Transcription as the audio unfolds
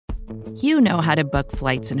You know how to book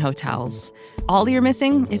flights and hotels. All you're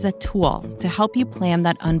missing is a tool to help you plan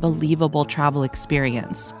that unbelievable travel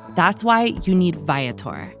experience. That's why you need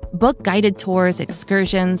Viator. Book guided tours,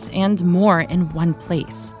 excursions, and more in one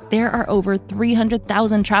place. There are over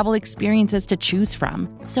 300,000 travel experiences to choose from,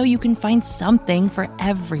 so you can find something for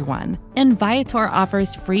everyone. And Viator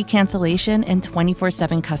offers free cancellation and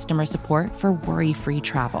 24/7 customer support for worry-free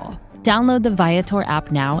travel. Download the Viator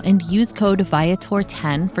app now and use code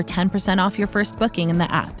Viator10 for 10% off your first booking in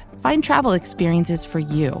the app. Find travel experiences for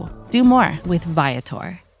you. Do more with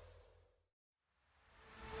Viator.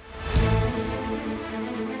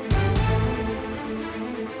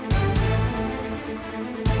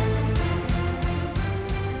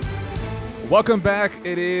 Welcome back.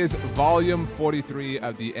 It is volume 43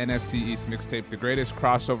 of the NFC East mixtape, the greatest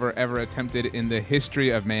crossover ever attempted in the history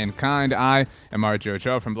of mankind. I am RJ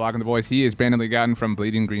Ochoa from Blogging the Boys. He is Brandon Lee Gowton from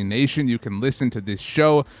Bleeding Green Nation. You can listen to this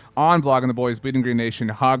show on Blogging the Boys, Bleeding Green Nation,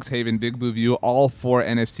 Hogs Haven, Big Blue View, all 4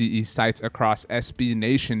 NFC East sites across SB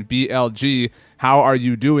Nation. BLG, how are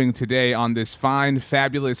you doing today on this fine,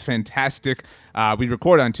 fabulous, fantastic, we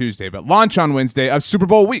record on Tuesday, but launch on Wednesday of Super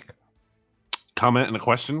Bowl week? Comment and a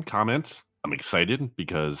question. Comment. I'm excited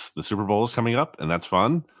because the Super Bowl is coming up, and that's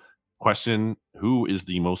fun. Question, who is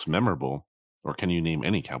the most memorable, or can you name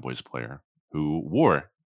any Cowboys player who wore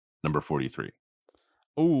number 43?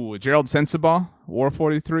 Ooh, Gerald Sensabaugh wore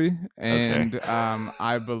 43, and Okay.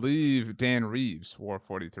 I believe Dan Reeves wore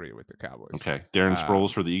 43 with the Cowboys. Okay. Darren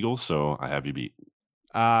Sproles for the Eagles, so I have you beat.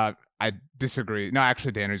 I disagree. No,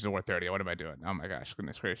 actually, Dan Reeves wore 30. What am I doing? Oh my gosh,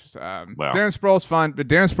 goodness gracious. Wow. Darren Sproles fun, but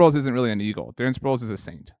Darren Sproles isn't really an Eagle. Darren Sproles is a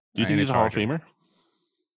Saint. Do you think he's a Hall of Famer?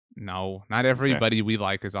 No, not everybody we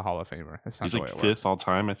like is a Hall of Famer. That's not He's the like way it 5th works. all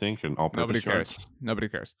time, I think, in all-purpose Nobody cares. yards. Nobody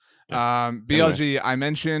cares. Yeah. BLG, Anyway. I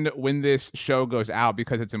mentioned when this show goes out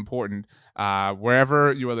because it's important.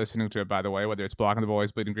 Wherever you are listening to it, by the way, whether it's Blogging the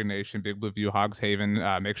Boys, Bleeding Green Nation, Big Blue View, Hogs Haven,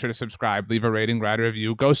 make sure to subscribe, leave a rating, write a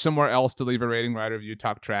review. Go somewhere else to leave a rating, write a review,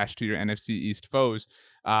 talk trash to your NFC East foes.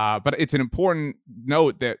 But it's an important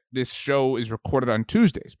note that this show is recorded on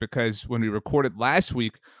Tuesdays because when we recorded last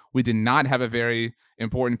week, we did not have a very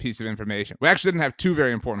important piece of information. We actually didn't have 2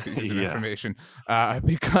 very important pieces of information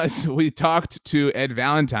because we talked to Ed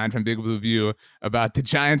Valentine from Big Blue View about the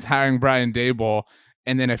Giants hiring Brian Daboll.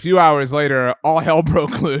 And then a few hours later, all hell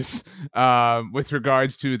broke loose with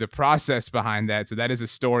regards to the process behind that. So that is a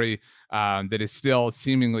story that is still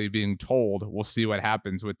seemingly being told. We'll see what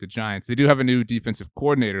happens with the Giants. They do have a new defensive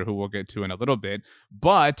coordinator who we'll get to in a little bit.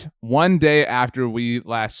 But one day after we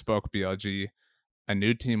last spoke, BLG, a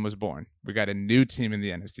new team was born. We got a new team in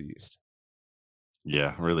the NFC East.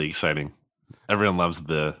 Yeah, really exciting. Everyone loves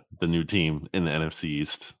the new team in the NFC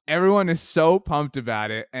East. Everyone is so pumped about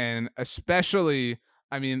it, and especially,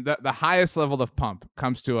 I mean, the highest level of pump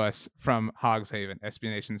comes to us from Hogs Haven, SB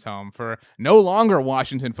Nation's home, for no longer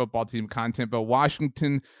Washington football team content, but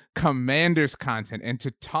Washington Commanders content. And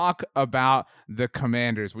to talk about the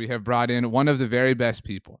Commanders, we have brought in one of the very best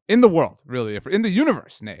people in the world, really, in the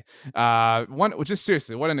universe, nay. Just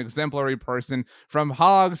seriously, what an exemplary person. From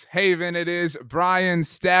Hogs Haven, it is Brian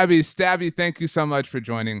Stabby. Stabby, thank you so much for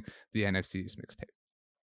joining the NFC's mixtape.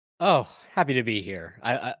 Oh, happy to be here.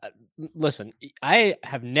 Listen, I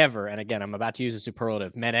have never, and again, I'm about to use a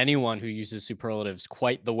superlative, met anyone who uses superlatives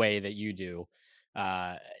quite the way that you do.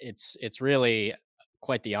 It's really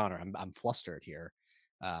quite the honor. I'm flustered here.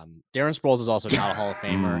 Darren Sproles is also not a Hall of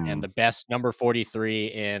Famer, and the best number 43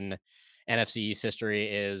 in NFC East history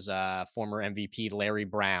is former MVP Larry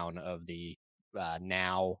Brown of the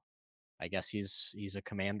now. I guess he's a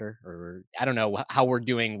Commander, or I don't know how we're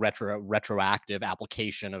doing retroactive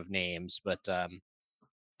application of names, but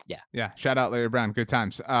yeah. Shout out Larry Brown. Good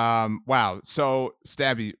times. Wow. So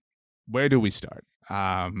Stabby, where do we start?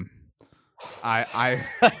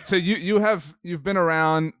 So you've been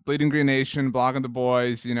around Bleeding Green Nation, Blogging the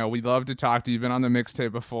Boys. You know, we love to talk to you. You've been on the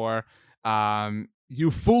mixtape before. You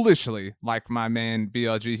foolishly, like my man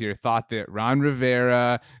BLG here, thought that Ron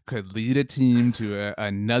Rivera could lead a team to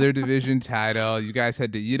another division title. You guys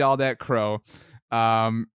had to eat all that crow.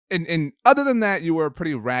 And other than that, you were a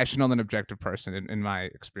pretty rational and objective person, in my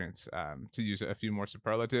experience, to use a few more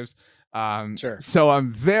superlatives. Sure. So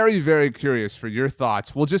I'm very, very curious for your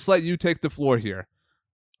thoughts. We'll just let you take the floor here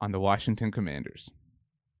on the Washington Commanders.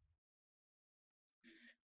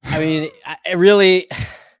 I mean, I really...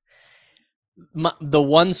 the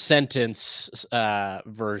one sentence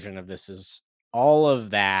version of this is all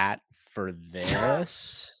of that for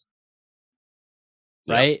this,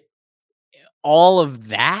 right? All of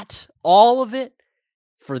that, all of it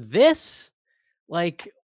for this. Like,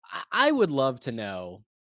 I would love to know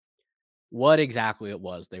what exactly it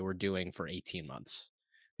was they were doing for 18 months.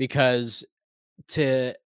 Because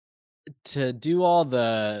to do all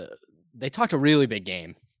they talked a really big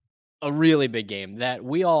game that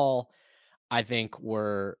we all, I think,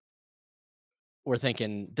 were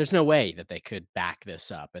thinking there's no way that they could back this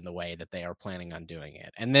up in the way that they are planning on doing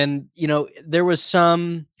it. And then, there was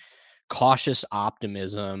some cautious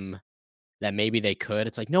optimism that maybe they could.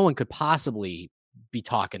 It's like no one could possibly be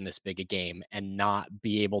talking this big a game and not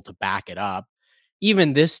be able to back it up.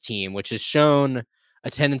 Even this team, which has shown a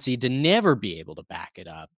tendency to never be able to back it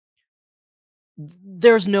up,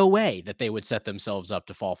 there's no way that they would set themselves up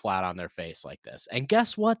to fall flat on their face like this. And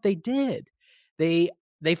guess what? They did. They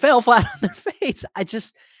they fell flat on their face.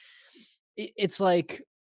 It's like,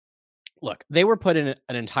 look, they were put in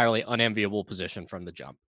an entirely unenviable position from the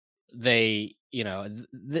jump. They,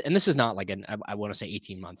 and this is not like I want to say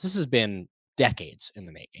 18 months. This has been decades in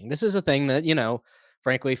the making. This is a thing that,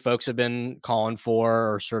 frankly, folks have been calling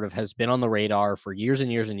for, or sort of has been on the radar for years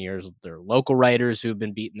and years and years. There are local writers who've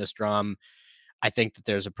been beating this drum. I think that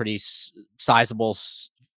there's a pretty sizable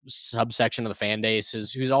subsection of the fan base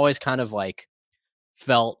who's always kind of like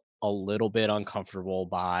felt a little bit uncomfortable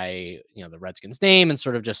by, the Redskins name, and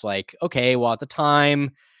sort of just like, okay, well, at the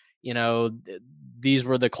time, these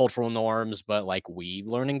were the cultural norms, but like we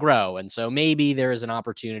learn and grow. And so maybe there is an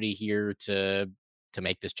opportunity here to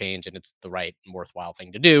make this change, and it's the right and worthwhile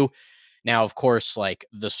thing to do. Now, of course, like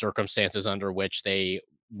the circumstances under which they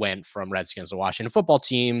went from Redskins to Washington football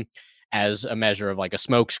team as a measure of like a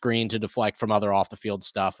smokescreen to deflect from other off the field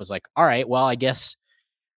stuff was like, all right, well, I guess,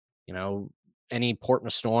 any port in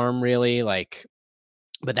a storm, really, like,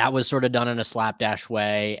 but that was sort of done in a slapdash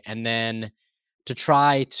way. And then to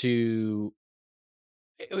try to,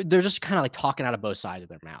 they're just kind of like talking out of both sides of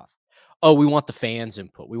their mouth. Oh, we want the fans'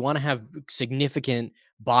 input. We want to have significant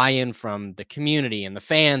buy-in from the community and the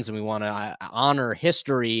fans, and we want to honor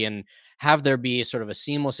history and have there be sort of a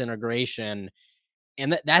seamless integration.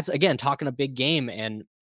 And that's, again, talking a big game. And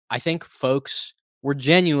I think folks were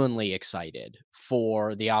genuinely excited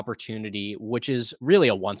for the opportunity, which is really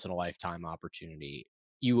a once in a lifetime opportunity.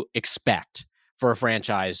 You expect for a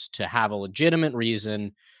franchise to have a legitimate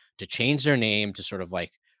reason to change their name, to sort of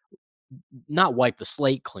like not wipe the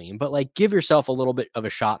slate clean, but like give yourself a little bit of a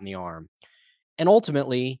shot in the arm. And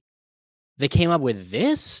ultimately, they came up with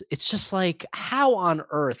this. It's just like, how on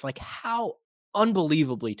earth, like how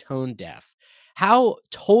unbelievably tone deaf, how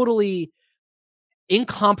totally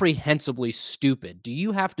incomprehensibly stupid do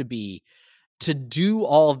you have to be to do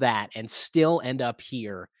all that and still end up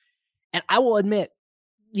here? And I will admit,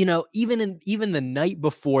 even the night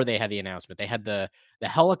before they had the announcement, they had the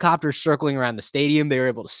helicopter circling around the stadium. They were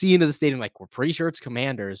able to see into the stadium, like, we're pretty sure it's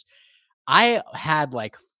Commanders. I had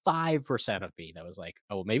like 5% of me that was like,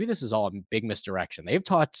 oh, maybe this is all a big misdirection. They've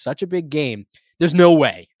taught such a big game. There's no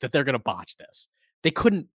way that they're going to botch this. They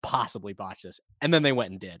couldn't possibly botch this. And then they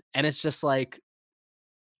went and did. And it's just like,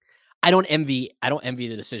 I don't envy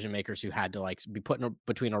the decision makers who had to like be put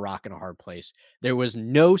between a rock and a hard place. There was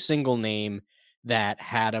no single name that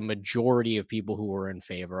had a majority of people who were in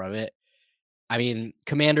favor of it. I mean,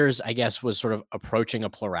 Commanders, I guess, was sort of approaching a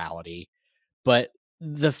plurality, but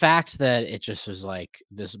the fact that it just was like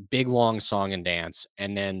this big long song and dance,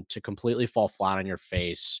 and then to completely fall flat on your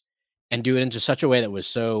face and do it in just such a way that was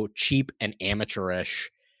so cheap and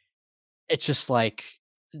amateurish, it's just like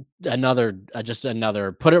another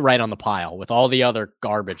put it right on the pile with all the other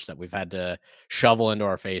garbage that we've had to shovel into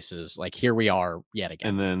our faces. Like, here we are yet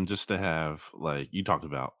again. And then just to have, like, you talked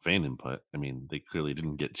about fan input. I mean, they clearly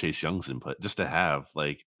didn't get Chase Young's input. Just to have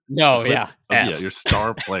like No, yeah. your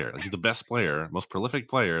star player, like the best player, most prolific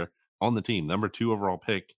player on the team, number 2 overall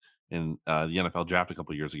pick in the NFL draft a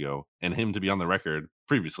couple years ago, and him to be on the record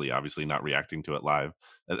previously, obviously not reacting to it live.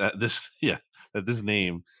 That this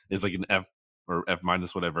name is like an F or F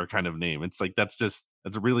minus whatever kind of name. It's like that's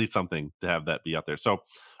really something to have that be out there. So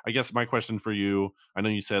I guess my question for you, I know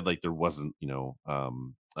you said like there wasn't,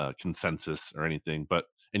 consensus or anything, but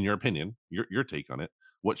in your opinion, your take on it,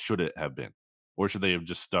 what should it have been? Or should they have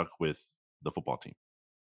just stuck with the football team?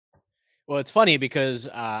 Well, it's funny because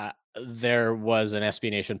there was an SB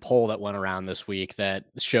Nation poll that went around this week that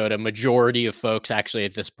showed a majority of folks actually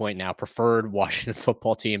at this point now preferred Washington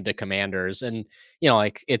football team to Commanders. And,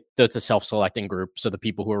 like that's a self-selecting group. So the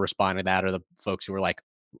people who are responding to that are the folks who were like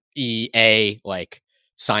EA, like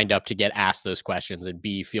signed up to get asked those questions, and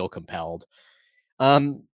B, feel compelled.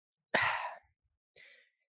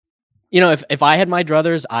 If I had my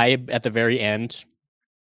druthers, I, at the very end,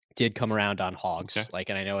 did come around on Hogs. Okay. Like,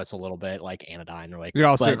 and I know it's a little bit like anodyne or like, You're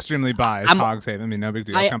also but extremely biased, I'm Hogs Haven. I mean, no big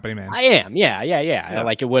deal. I Company man. I am. Yeah. Yeah.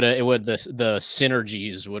 Like it would the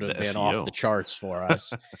synergies would have The been off SEO. the charts for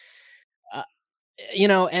us. uh,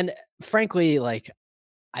 and frankly, like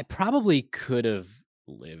I probably could have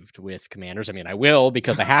lived with Commanders. I mean, I will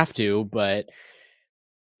because I have to, but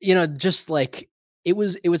just like it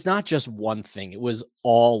was not just one thing. It was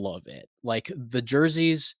all of it. Like the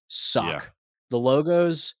jerseys Yeah. suck. The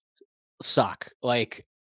logos suck. Like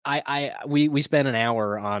we spent an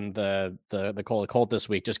hour on the Colt this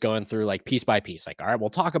week just going through like piece by piece. Like, all right, we'll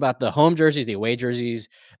talk about the home jerseys, the away jerseys,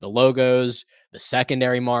 the logos, the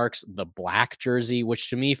secondary marks, the black jersey, which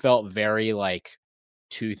to me felt very like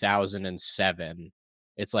 2007.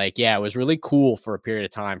 It's like, yeah, it was really cool for a period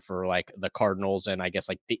of time for like the Cardinals and I guess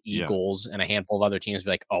like the Yeah. Eagles and a handful of other teams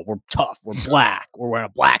be like, oh, we're tough, we're black, we're wearing a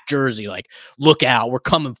black jersey, like look out, we're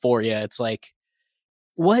coming for you. It's like,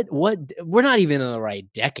 what we're not even in the right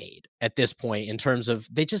decade at this point in terms of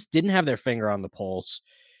they just didn't have their finger on the pulse.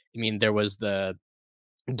 I mean, there was the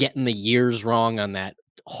getting the years wrong on that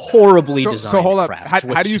horribly designed So hold up. crest.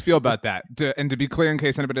 How do you feel about that? And to be clear, in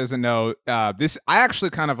case anybody doesn't know, this I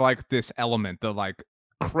actually kind of like this element, the like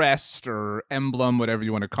crest or emblem, whatever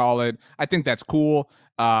you want to call it. I think that's cool.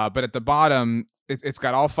 But at the bottom, it's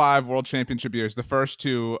got all 5 World Championship years. The first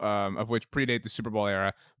 2 of which predate the Super Bowl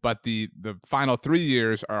era, but the final 3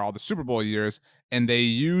 years are all the Super Bowl years. And they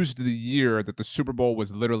used the year that the Super Bowl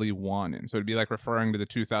was literally won in. So it'd be like referring to the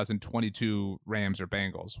 2022 Rams or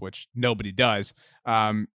Bengals, which nobody does.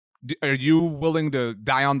 Are you willing to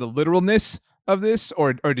die on the literalness of this,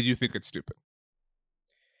 or do you think it's stupid?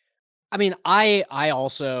 I mean, I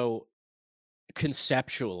also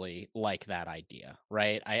conceptually like that idea,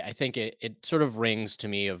 right? I think it sort of rings to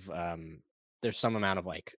me of there's some amount of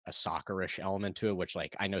like a soccerish element to it, which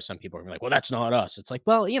like I know some people are gonna be like, well, that's not us. It's like,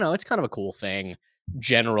 well, it's kind of a cool thing,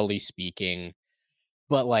 generally speaking,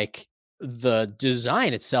 but like the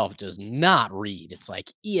design itself does not read. It's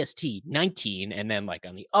like EST 19, and then like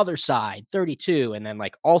on the other side 32, and then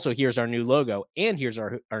like also here's our new logo, and here's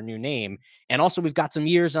our new name, and also we've got some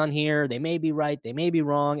years on here. They may be right, they may be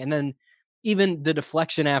wrong, and then even the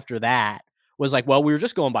deflection after that was like, well, we were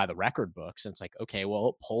just going by the record books, and it's like, okay,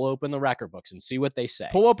 well, pull open the record books and see what they say.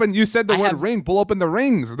 Pull open. You said the word ring. Pull open the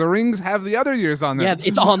rings. The rings have the other years on them. Yeah,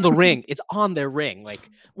 it's on the ring. It's on their ring.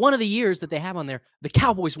 Like one of the years that they have on there, the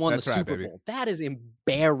Cowboys won the Super Bowl. That is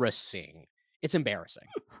embarrassing. It's embarrassing.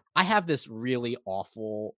 I have this really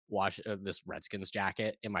awful this Redskins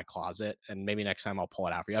jacket in my closet, and maybe next time I'll pull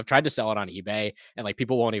it out for you. I've tried to sell it on eBay, and like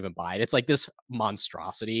people won't even buy it. It's like this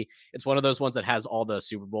monstrosity. It's one of those ones that has all the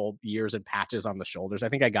Super Bowl years and patches on the shoulders. I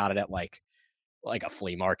think I got it at like a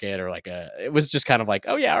flea market or it was just kind of like,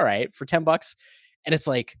 oh yeah, all right, for $10. And it's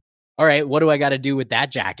like, all right, what do I got to do with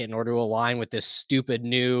that jacket in order to align with this stupid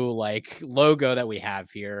new like logo that we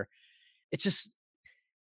have here? It's just,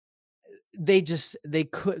 it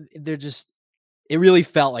really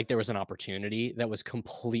felt like there was an opportunity that was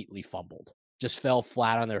completely fumbled, just fell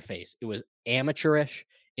flat on their face. It was amateurish.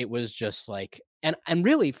 It was just like, and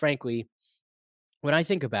really, frankly, when I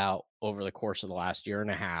think about over the course of the last year and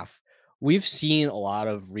a half, we've seen a lot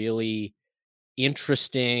of really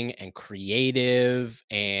interesting and creative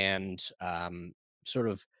and sort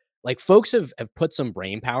of like folks have put some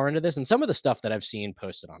brain power into this. And some of the stuff that I've seen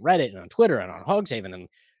posted on Reddit and on Twitter and on Hogshaven, and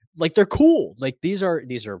like they're cool. Like these are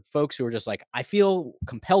folks who are just like, I feel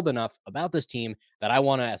compelled enough about this team that I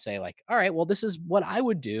want to say like, all right, well, this is what I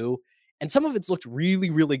would do. And some of it's looked really,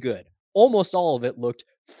 really good. Almost all of it looked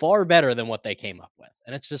far better than what they came up with.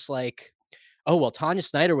 And it's just like, oh, well, Tanya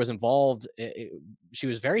Snyder was involved. She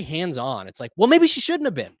was very hands-on. It's like, well, maybe she shouldn't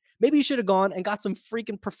have been. Maybe you should have gone and got some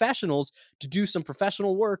freaking professionals to do some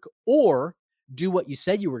professional work, or do what you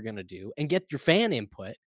said you were going to do and get your fan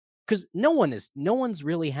input. Because no one's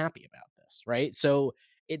really happy about this, right? So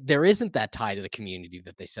there isn't that tie to the community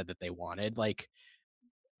that they said that they wanted. Like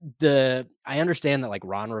I understand that like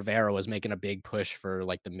Ron Rivera was making a big push for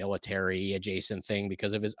like the military adjacent thing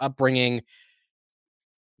because of his upbringing.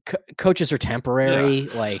 Coaches are temporary,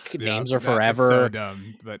 like names are forever. So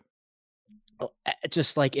dumb, but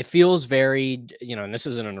just like it feels very, and this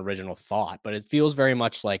isn't an original thought, but it feels very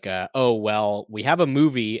much like oh well, we have a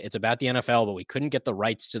movie, it's about the NFL, but we couldn't get the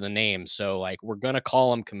rights to the name, so like we're gonna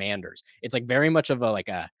call them Commanders. It's like very much of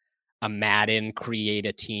a Madden create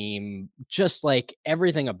a team, just like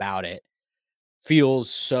everything about it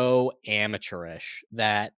feels so amateurish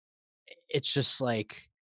that it's just like,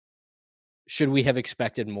 should we have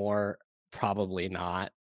expected more? Probably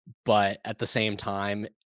not. But at the same time,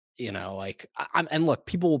 like and look,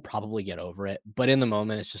 people will probably get over it, but in the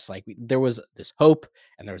moment, it's just like there was this hope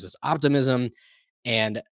and there was this optimism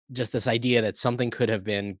and just this idea that something could have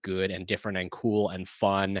been good and different and cool and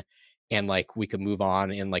fun, and like we could move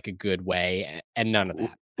on in like a good way, and none of Well,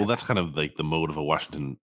 that well, has that's kind of like the mode of a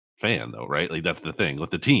Washington fan, though, right? Like that's the thing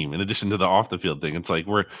with the team. In addition to the off the field thing, it's like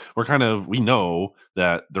we're kind of we know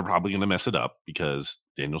that they're probably going to mess it up because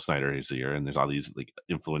Daniel Snyder is here, and there's all these like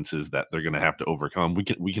influences that they're going to have to overcome. We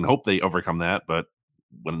can hope they overcome that, but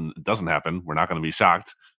when it doesn't happen, we're not going to be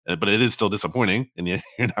shocked. But it is still disappointing, and you're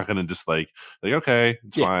not going to just like okay,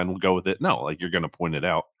 it's Yeah. fine, we'll go with it. No, like you're going to point it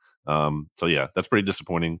out. So yeah, that's pretty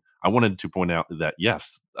disappointing. I wanted to point out that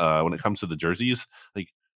yes, when it comes to the jerseys, like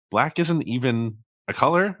black isn't even a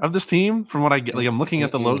color of this team from what I get. Like I'm looking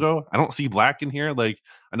at the Mm-mm. logo, I don't see black in here. Like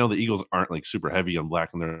I know the Eagles aren't like super heavy on black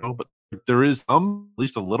in their logo, but there is some, at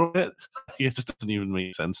least a little bit. It just doesn't even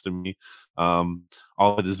make sense to me. All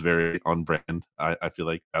of it is very on brand. I feel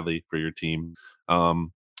like badly for your team.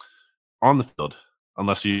 Um, on the field,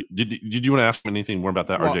 unless did you want to ask me anything more about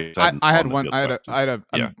that? Well, RJ said I had on the one. field I had question.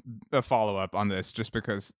 Yeah, a follow up on this just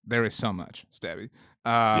because there is so much, Stabby.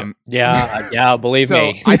 yeah. Yeah, believe So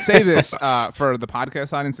me. I say this for the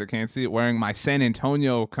podcast audience that can't see it, wearing my San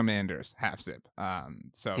Antonio Commanders half zip.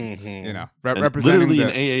 So Mhm. And representing literally an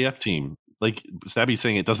the. AAF team. Like Stabby's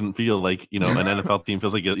saying, it doesn't feel like an NFL team.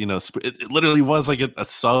 Feels like it literally was like a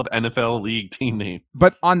sub NFL league team name.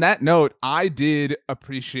 But on that note, I did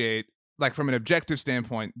appreciate, like from an objective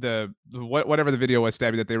standpoint, whatever the video was,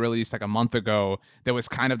 Stabby, that they released like a month ago. That was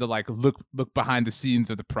kind of the like look behind the scenes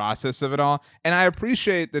of the process of it all, and I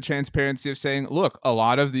appreciate the transparency of saying, look, a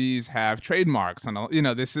lot of these have trademarks, and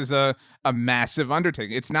this is a massive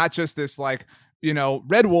undertaking. It's not just this like.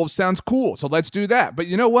 Red Wolves sounds cool, so let's do that. But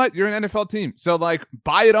you know what? You're an NFL team, so like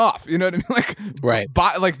buy it off. You know what I mean? Like, Right.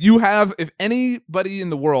 buy, like you have. If anybody in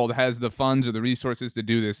the world has the funds or the resources to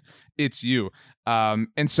do this, it's you. And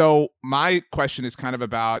so my question is kind of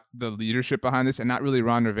about the leadership behind this, and not really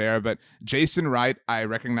Ron Rivera, but Jason Wright. I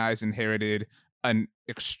recognize inherited an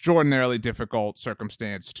extraordinarily difficult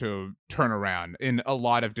circumstance to turn around in a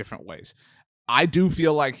lot of different ways. I do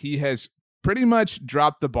feel like he has pretty much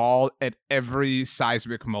dropped the ball at every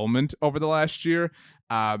seismic moment over the last year.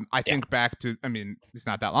 I think back to, I mean, it's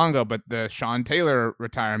not that long ago, but the Sean Taylor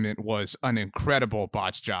retirement was an incredible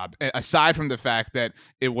botch job. Aside from the fact that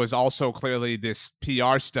it was also clearly this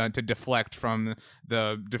PR stunt to deflect from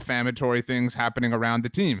the defamatory things happening around the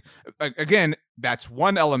team. Again, that's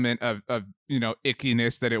one element of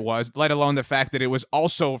ickiness that it was, let alone the fact that it was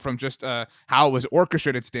also from just how it was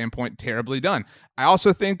orchestrated standpoint, terribly done. I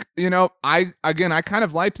also think, I kind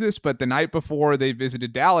of liked this, but the night before they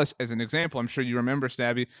visited Dallas, as an example, I'm sure you remember,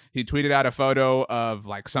 Stabby, he tweeted out a photo of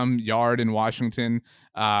like some yard in Washington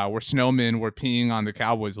where snowmen were peeing on the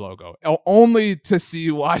Cowboys logo, only to see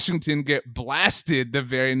Washington get blasted the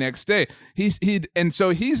very next day. And so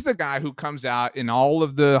he's the guy who comes out in all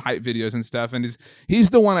of the hype videos and stuff, and he's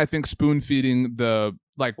the one I think spoon feeding the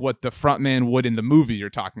like what the front man would in the movie you're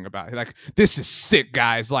talking about. Like, this is sick,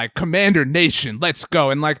 guys. Like, Commander Nation, let's go.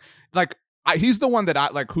 And he's the one that I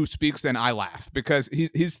like who speaks, and I laugh because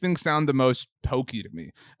his things sound the most pokey to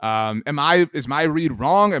me. Is my read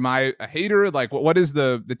wrong? Am I a hater? Like, what is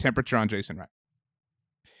the temperature on Jason Wright?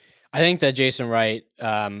 I think that Jason Wright,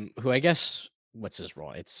 who I guess what's his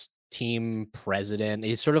role? It's team president.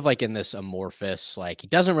 He's sort of like in this amorphous, like he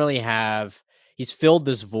doesn't really have. He's filled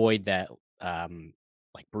this void that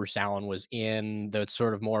like Bruce Allen was in. Though it's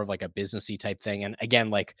sort of more of like a businessy type thing. And again,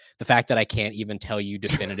 like the fact that I can't even tell you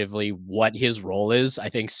definitively what his role is, I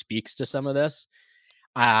think speaks to some of this.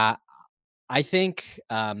 I think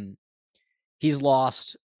he's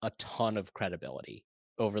lost a ton of credibility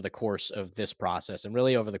over the course of this process and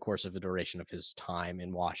really over the course of the duration of his time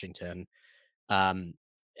in Washington. Um,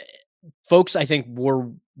 Folks, I think,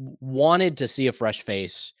 wanted to see a fresh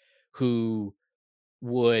face who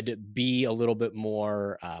would be a little bit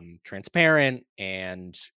more transparent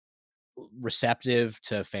and receptive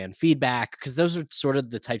to fan feedback, because those are sort of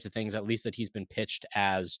the types of things, at least, that he's been pitched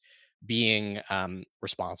as being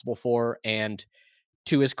responsible for. And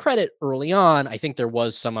to his credit, early on, I think there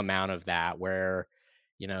was some amount of that where,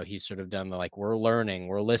 he's sort of done the like, we're learning,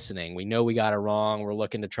 we're listening, we know we got it wrong, we're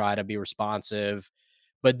looking to try to be responsive.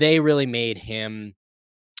 But they really made him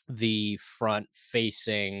the front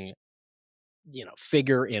facing,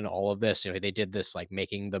 figure in all of this. They did this like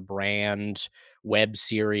Making the Brand web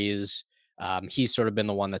series. He's sort of been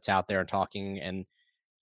the one that's out there and talking. And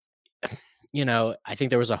I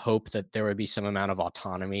think there was a hope that there would be some amount of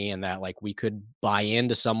autonomy and that like we could buy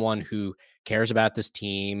into someone who cares about this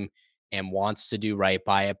team and wants to do right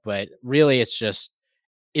by it. But really, it's just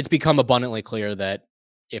it's become abundantly clear that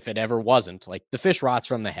if it ever wasn't, like, the fish rots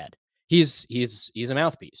from the head. He's a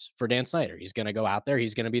mouthpiece for Dan Snyder. He's going to go out there.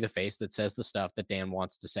 He's going to be the face that says the stuff that Dan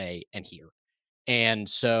wants to say and hear. And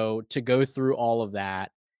so to go through all of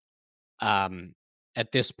that,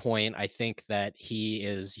 at this point, I think that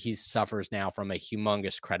he suffers now from a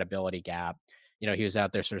humongous credibility gap. You know, he was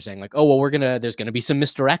out there sort of saying like, "Oh, well, there's gonna be some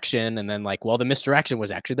misdirection," and then like, "Well, the misdirection was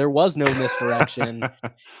actually there was no misdirection."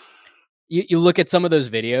 You look at some of those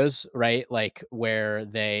videos, right? Like where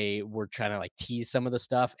they were trying to like tease some of the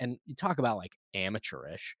stuff, and you talk about like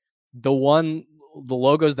amateurish. The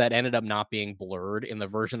logos that ended up not being blurred in the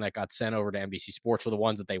version that got sent over to NBC Sports were the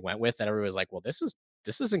ones that they went with. That everybody was like, "Well, this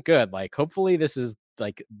isn't good. Like, hopefully, this is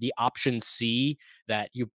like the option C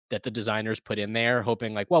that the designers put in there,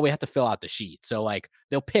 hoping like, well, we have to fill out the sheet, so like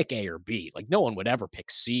they'll pick A or B. Like, no one would ever pick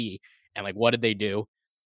C. And like, what did they do?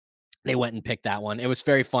 They went and picked that one. It was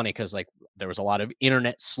very funny because like there was a lot of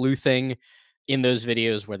internet sleuthing in those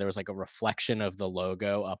videos where there was like a reflection of the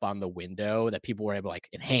logo up on the window that people were able to like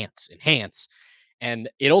enhance. And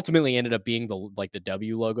it ultimately ended up being the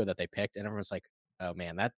W logo that they picked. And everyone's like, oh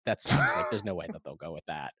man, that sucks. Like there's no way that they'll go with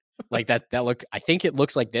that. Like that look, I think it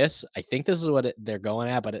looks like this. I think this is what they're going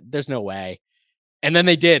at, but there's no way. And then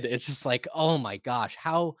they did. It's just like, oh my gosh,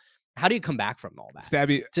 how do you come back from all that?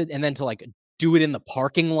 Stabby. And then to like do it in the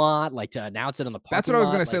parking lot, like to announce it in the parking lot. That's what I was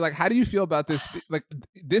going to say. Like, how do you feel about this? Like,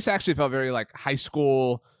 this actually felt very like high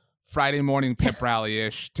school Friday morning pep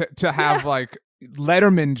rally-ish to have like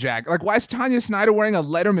Letterman jacket. Like, why is Tanya Snyder wearing a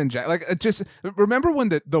Letterman jacket? Like, just remember when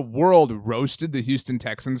the world roasted the Houston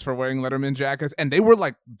Texans for wearing Letterman jackets, and they were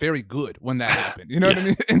like very good when that happened. You know what I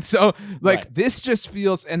mean? And so like this just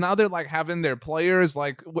feels, and now they're like having their players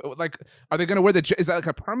like are they going to wear is that like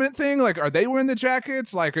a permanent thing? Like, are they wearing the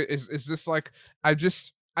jackets? Like, is this like I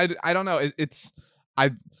don't know.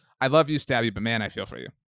 I love you, Stabby, but man, I feel for you.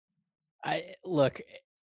 Look,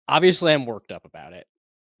 obviously I'm worked up about it.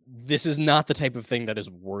 This is not the type of thing that is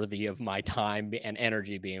worthy of my time and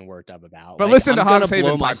energy being worked up about. But like, listen to Hogs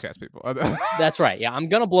Haven podcast, people. That's right. Yeah, I'm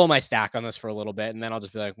gonna blow my stack on this for a little bit, and then I'll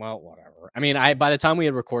just be like, well, whatever. I mean, by the time we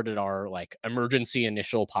had recorded our like emergency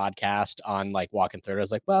initial podcast on like Walking Third, I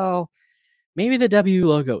was like, well, maybe the W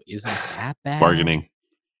logo isn't that bad. Bargaining.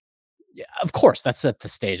 Yeah, of course, that's at the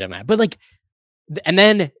stage I'm at. But like, and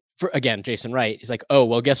then. Again, Jason Wright is like, oh,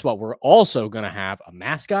 well, guess what? We're also going to have a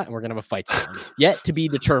mascot and we're going to have a fight song yet to be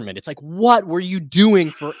determined. It's like, what were you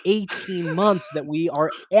doing for 18 months that we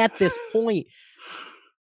are at this point?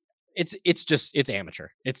 It's amateur.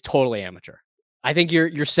 It's totally amateur. I think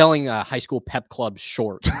you're selling a high school pep club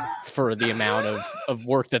short for the amount of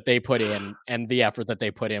work that they put in and the effort that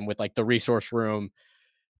they put in with like the resource room.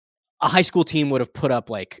 A high school team would have put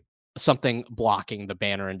up like something blocking the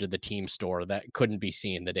banner into the team store that couldn't be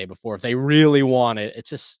seen the day before if they really want it. It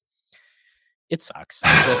sucks. It's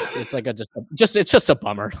just a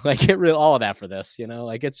bummer. Like all of that for this, you know,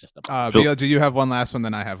 like it's just a bummer. BLG, you have one last one,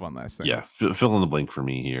 then I have one last thing. Yeah, fill in the blank for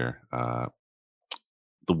me here. The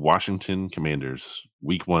Washington Commanders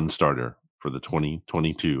Week 1 starter for the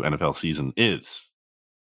 2022 NFL season is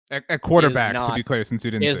a quarterback, to be clear, since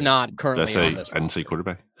you didn't is say not currently on this I didn't say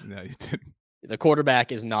quarterback. No, you didn't. The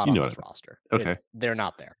quarterback is not on this roster. Okay. They're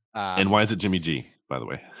not there. And why is it Jimmy G, by the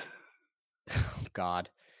way? Oh,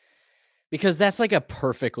 God. Because that's a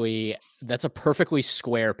perfectly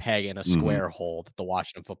square peg in a square hole that the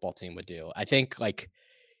Washington football team would do. I think, like,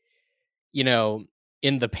 you know,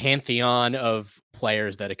 in the pantheon of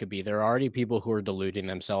players that it could be, there are already people who are deluding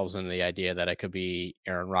themselves in the idea that it could be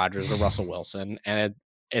Aaron Rodgers or Russell Wilson. And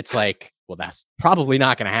it's like, well, that's probably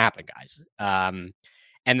not going to happen, guys.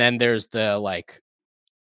 And then there's the like,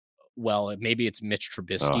 well, maybe it's Mitch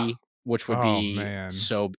Trubisky, which would be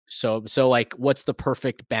so like, what's the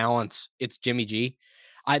perfect balance? It's Jimmy G.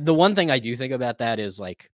 The one thing I do think about that is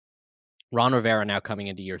like Ron Rivera now coming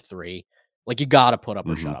into year 3, like you got to put up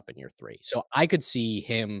or shut up in year 3. So I could see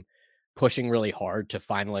him pushing really hard to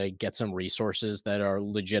finally get some resources that are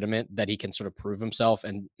legitimate, that he can sort of prove himself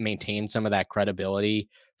and maintain some of that credibility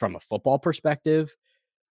from a football perspective.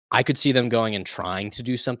 I could see them going and trying to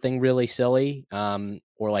do something really silly,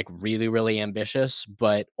 or like really, really ambitious,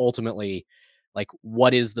 but ultimately, like,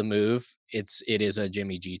 what is the move? It is a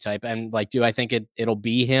Jimmy G type. And like, do I think it'll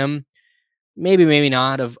be him? Maybe, maybe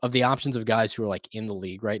not. Of the options of guys who are like in the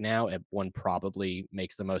league right now, one probably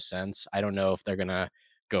makes the most sense. I don't know if they're going to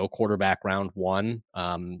go quarterback round 1.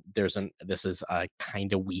 This is a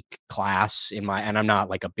kind of weak class and I'm not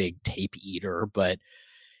like a big tape eater, but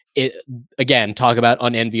again, talk about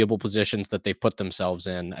unenviable positions that they've put themselves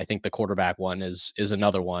in. I think the quarterback one is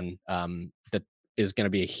another one that is going to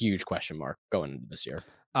be a huge question mark going into this year.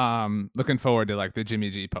 Looking forward to like the Jimmy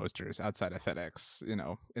G posters outside of FedEx, in the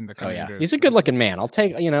Oh yeah, Commanders. he's a good looking man. I'll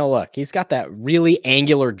take, look, he's got that really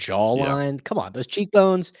angular jawline. Come on, those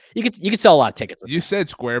cheekbones. You could sell a lot of tickets with You that. said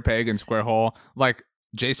square peg and square hole. Like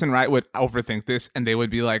Jason Wright would overthink this, and they would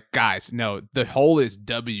be like, "Guys, no, the hole is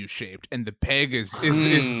W shaped, and the peg is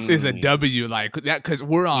a W, like that, because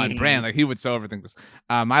we're on brand." Like he would so overthink this.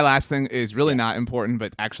 My last thing is really not important,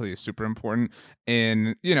 but actually is super important.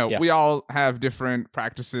 And we all have different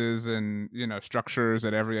practices and structures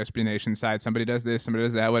at every SB Nation side. Somebody does this, somebody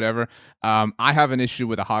does that, whatever. I have an issue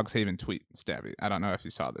with a Hogs Haven tweet, Stabby. I don't know if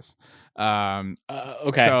you saw this.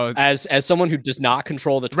 Okay. So as someone who does not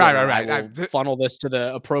control the Twitter, right. I will funnel this to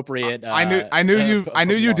the appropriate. I knew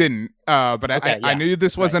you didn't. But okay, I knew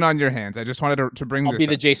this wasn't on your hands. I just wanted to bring. I'll this be up.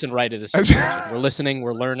 the Jason Wright of this situation. We're listening.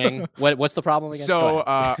 We're learning. What's the problem again?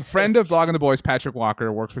 So, friend of Blogging the Boys, Patrick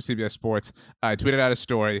Walker, works for CBS Sports. Tweeted out a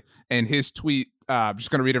story, and his tweet. I'm just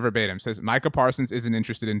going to read it verbatim. It says, Micah Parsons isn't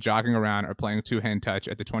interested in jogging around or playing two-hand touch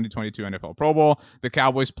at the 2022 NFL Pro Bowl. The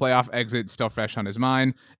Cowboys' playoff exit still fresh on his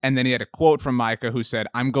mind. And then he had a quote from Micah who said,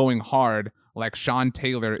 I'm going hard like Sean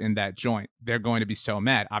Taylor in that joint. They're going to be so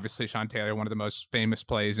mad. Obviously, Sean Taylor, one of the most famous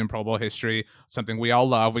plays in Pro Bowl history, something we all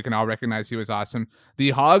love. We can all recognize he was awesome. The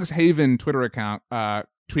Hogs Haven Twitter account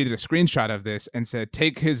tweeted a screenshot of this and said,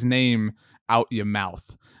 take his name out your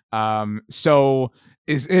mouth. So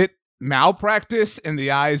is it malpractice in the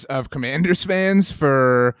eyes of Commanders fans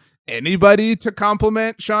for anybody to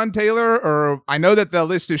compliment Sean Taylor? Or I know that the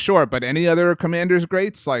list is short, but any other Commanders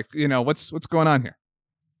greats? Like, what's going on here?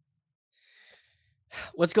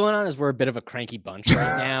 What's going on is we're a bit of a cranky bunch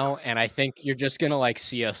right now, and I think you're just gonna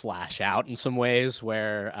see us lash out in some ways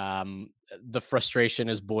where the frustration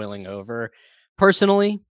is boiling over.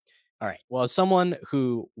 Personally, all right. Well, as someone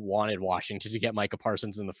who wanted Washington to get Micah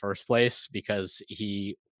Parsons in the first place because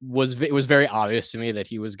it was very obvious to me that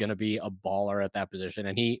he was going to be a baller at that position,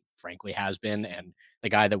 and he frankly has been. And the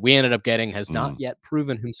guy that we ended up getting has not yet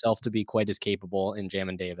proven himself to be quite as capable in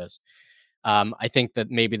Jamin Davis. I think that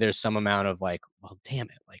maybe there's some amount of well, damn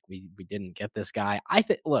it, we didn't get this guy.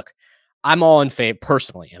 Look, I'm all in favor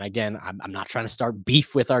personally, and again, I'm not trying to start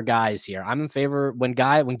beef with our guys here. I'm in favor when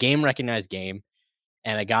game recognized game.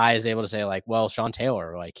 And a guy is able to say well, Sean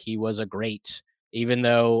Taylor, he was a great, even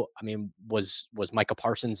though, was Micah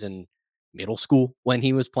Parsons in middle school when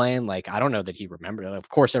he was playing? I don't know that he remembered. Of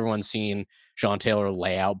course, everyone's seen Sean Taylor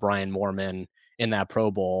lay out Brian Moorman in that Pro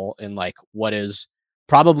Bowl in what is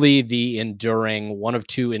probably one of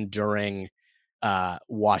two enduring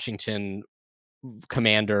Washington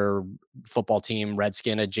Commander football team,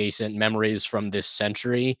 Redskin adjacent memories from this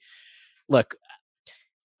century. Look,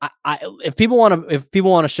 if people want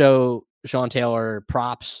to show Sean Taylor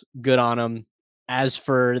props, good on him. As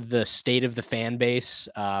for the state of the fan base,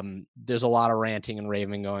 there's a lot of ranting and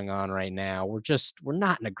raving going on right now. We're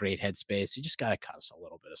not in a great headspace. You just got to cut us a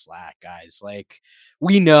little bit of slack, guys.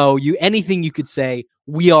 We know anything you could say,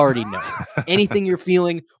 we already know. Anything you're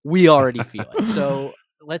feeling, we already feel it. So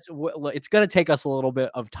it's going to take us a little bit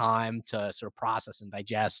of time to sort of process and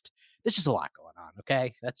digest. There's just a lot going on.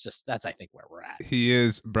 Okay. That's I think where we're at. He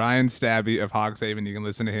is Brian Stabby of Hogs Haven. You can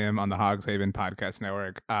listen to him on the Hogs Haven podcast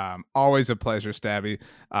network. Always a pleasure, Stabby.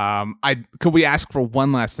 Could we ask for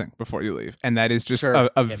one last thing before you leave? And that is just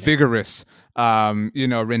a vigorous,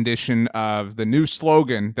 rendition of the new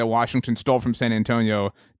slogan that Washington stole from San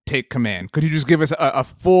Antonio. Take command. Could you just give us a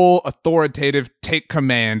full authoritative take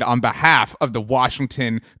command on behalf of the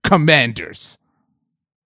Washington Commanders?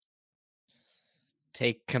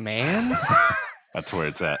 Take command? That's where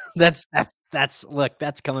it's at. That's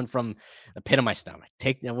coming from the pit of my stomach.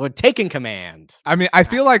 We're taking command. I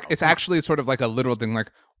feel like it's actually sort of like a literal thing,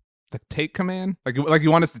 like the take command, like you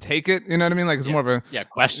want us to take it. You know what I mean? It's more of a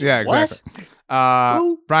question. Yeah, exactly.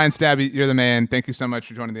 Brian Stabby, you're the man. Thank you so much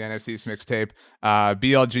for joining the NFC's mixtape.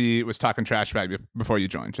 BLG was talking trash about you before you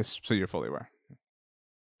joined, just so you're fully aware.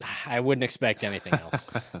 I wouldn't expect anything else.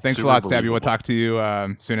 Thanks a lot, Stabby. We'll talk to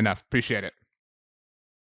you soon enough. Appreciate it.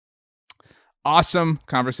 Awesome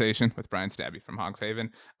conversation with Brian Stabby from Hogs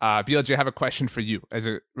Haven. BLJ, I have a question for you as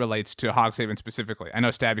it relates to Hogs Haven specifically. I know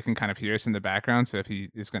Stabby can kind of hear us in the background, so if he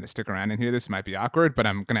is going to stick around and hear this, it might be awkward, but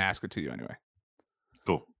I'm going to ask it to you anyway.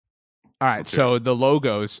 Cool. All right, so the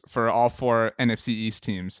logos for all four NFC East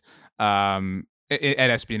teams,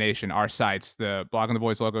 at SB Nation, our sites, the Blogging the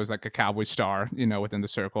Boys logo is like a cowboy star, within the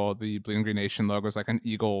circle. The Bleeding Green Nation logo is like an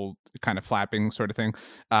eagle kind of flapping sort of thing.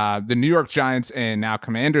 The New York Giants and now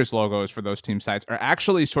Commanders logos for those team sites are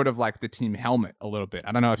actually sort of like the team helmet a little bit.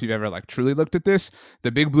 I don't know if you've ever like truly looked at this.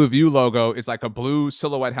 The Big Blue View logo is like a blue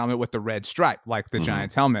silhouette helmet with the red stripe, like the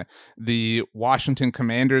Giants helmet. The Washington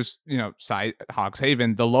Commanders, site, Hogs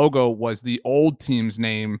Haven, the logo was the old team's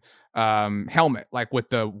name helmet, like with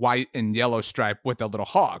the white and yellow stripe with a little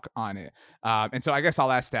hog on it. And so I guess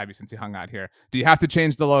I'll ask Stabby, since he hung out here, do you have to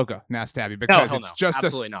change the logo now, Stabby? Because it's just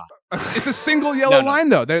absolutely not. It's a single yellow line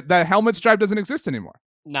though. The helmet stripe doesn't exist anymore.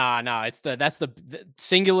 Nah, that's the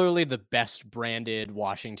singularly the best branded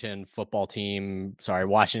Washington football team,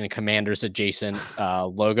 Washington Commanders adjacent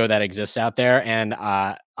logo that exists out there. And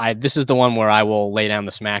this is the one where I will lay down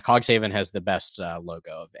the smack. Hogs Haven has the best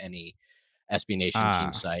logo of any SB Nation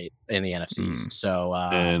team site in the NFC East. So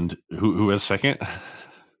and who has second?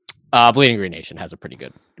 Bleeding Green Nation has a pretty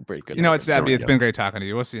good. It's Stabby. It's been great talking to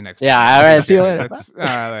you. We'll see you next time. Yeah, all right. See you later.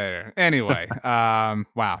 Later. Anyway,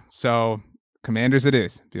 wow. So Commanders it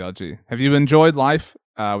is, BLG. Have you enjoyed life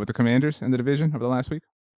with the Commanders in the division over the last week?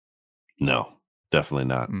 No, definitely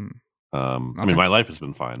not. Okay. I mean, my life has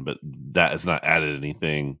been fine, but that has not added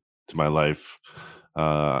anything to my life.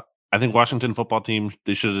 I think Washington football team,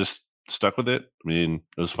 they should have just stuck with it. I mean,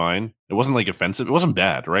 it was fine. It wasn't like offensive. It wasn't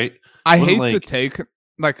bad, right? I hate the take.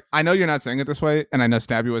 Like, I know you're not saying it this way, and I know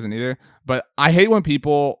Stabby wasn't either, but I hate when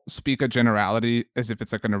people speak a generality as if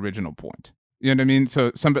it's like an original point. You know what I mean?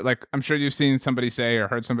 So somebody, like, I'm sure you've seen somebody say or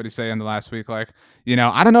heard somebody say in the last week, like,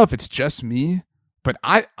 I don't know if it's just me, but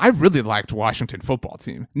I really liked Washington football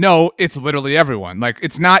team. No, it's literally everyone. Like,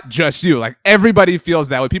 it's not just you. Like, everybody feels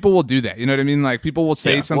that way. People will do that. You know what I mean? Like, people will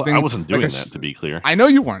say something. Well, I wasn't doing like that, to be clear. I know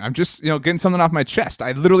you weren't. I'm just, getting something off my chest.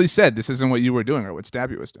 I literally said this isn't what you were doing or what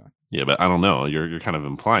Stabby was doing. Yeah, but I don't know. You're kind of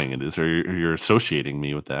implying it is, or you're associating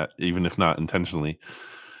me with that, even if not intentionally.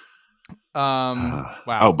 Wow.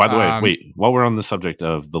 Oh, by the way, wait, while we're on the subject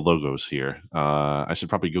of the logos here, I should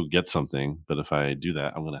probably go get something, but if I do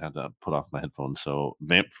that, I'm going to have to put off my headphones. So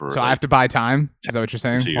vamp for I have to buy time? Is that what you're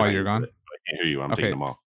saying while you're gone? I can't hear you. I'm taking them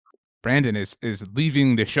off. Brandon is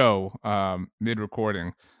leaving the show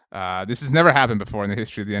mid-recording. This has never happened before in the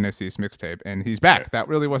history of the NFC's mixtape, and he's back. Okay. That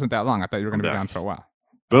really wasn't that long. I thought you were going to be gone for a while.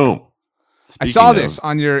 Boom. I saw this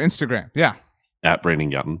on your Instagram. Yeah. At Brandon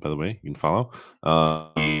Gouton, by the way, you can follow.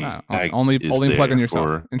 Only plugging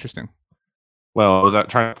yourself. Interesting. Well, I was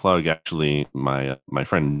trying to plug actually my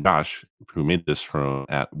friend Josh, who made this from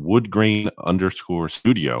at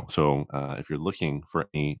woodgrain_studio. So if you're looking for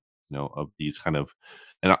any of these kind of,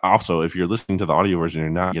 and also if you're listening to the audio version, you're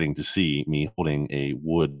not getting to see me holding a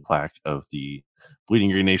wood plaque of the Bleeding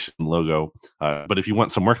Green Nation logo. But if you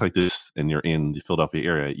want some work like this and you're in the Philadelphia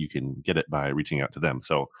area, you can get it by reaching out to them.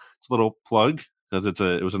 So it's a little plug because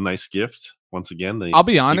it was a nice gift. Once again, I'll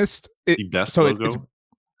be honest, the best logo. It's a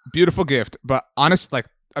beautiful gift, but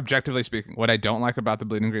objectively speaking, what I don't like about the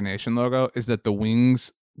Bleeding Green Nation logo is that the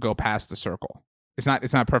wings go past the circle. It's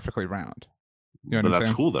not perfectly round. You know what I'm saying?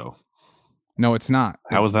 That's cool though. No, it's not.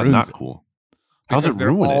 How is that not cool? How's it ruin it?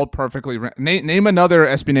 They're all perfectly name another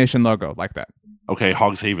SB Nation logo like that. Okay,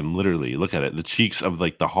 Hogs Haven, literally, look at it. The cheeks of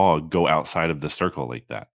like the hog go outside of the circle like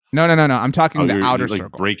that. No. I'm talking the outer circle.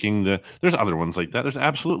 Breaking there's other ones like that. There's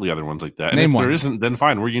absolutely other ones like that. And name if one. There isn't, then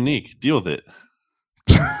fine, we're unique. Deal with it.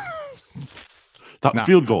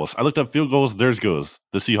 Field goals. I looked up field goals. Theirs goes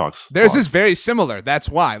the Seahawks. Theirs is very similar. That's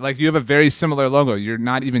why. Like, you have a very similar logo. You're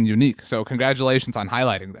not even unique. So congratulations on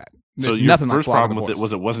highlighting that. There's so your first problem with it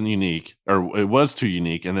was it wasn't unique, or it was too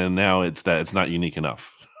unique, and then now it's that it's not unique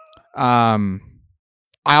enough.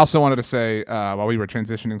 I also wanted to say while we were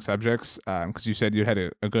transitioning subjects, because you said you had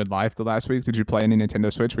a good life the last week. Did you play any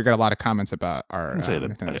Nintendo Switch? We got a lot of comments about our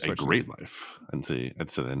Nintendo Switch. A great life. I'd say I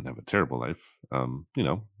didn't have a terrible life.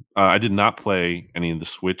 I did not play any of the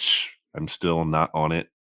Switch. I'm still not on it.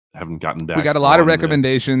 Haven't gotten back. We got a lot of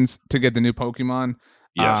recommendations to get the new Pokemon.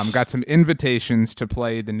 Yes. Got some invitations to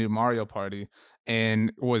play the new Mario Party,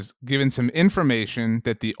 and was given some information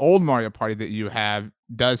that the old Mario Party that you have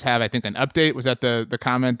does have, I think, an update. Was that the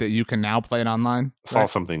comment that you can now play it online? Saw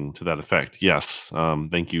something to that effect. Yes.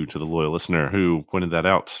 Thank you to the loyal listener who pointed that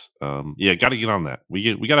out. Got to get on that.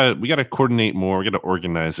 We gotta coordinate more. We gotta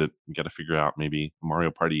organize it. We gotta figure out maybe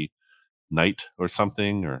Mario Party night or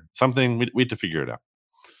something. We have to figure it out.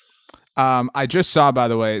 I just saw, by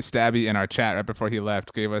the way, Stabby in our chat right before he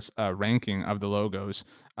left gave us a ranking of the logos.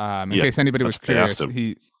 In case anybody was curious,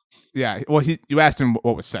 you asked him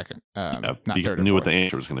what was second. Not third. Knew what the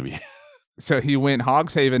answer was going to be. So he went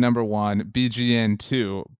Hogs Haven number 1, BGN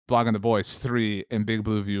 2, Blogging the Boys 3, and Big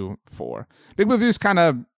Blue View 4. Big Blue View is kind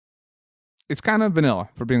of vanilla,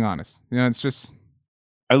 for being honest. It's just.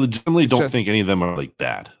 I legitimately don't think any of them are like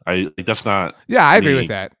bad. That's not. Yeah, I agree with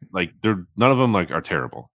that. Like none of them like are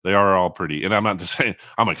terrible. They are all pretty. And I'm not just saying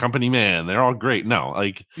I'm a company man. They're all great. No,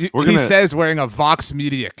 like he says wearing a Vox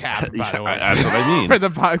Media cap. By the way, that's what I mean for the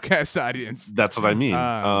podcast audience. That's what I mean.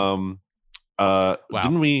 Wow.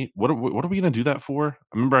 Didn't we? What are we gonna do that for?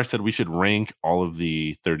 I remember I said we should rank all of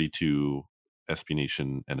the 32 SB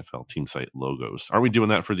Nation NFL team site logos. Are we doing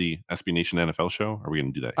that for the SB Nation NFL show? Are we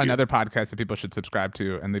going to do that here? Another podcast that people should subscribe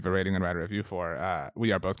to and leave a rating and write a review for.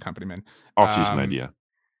 We are both companymen. Off-season idea.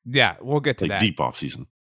 Yeah, we'll get to that. Deep off-season.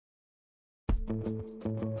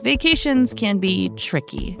 Vacations can be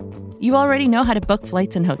tricky. You already know how to book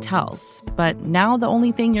flights and hotels, but now the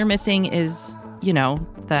only thing you're missing is,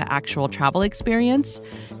 the actual travel experience.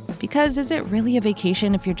 Because is it really a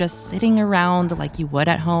vacation if you're just sitting around like you would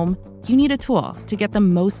at home? You need a tool to get the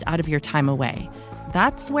most out of your time away.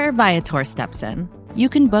 That's where Viator steps in. You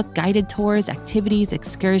can book guided tours, activities,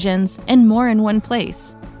 excursions, and more in one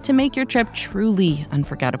place to make your trip truly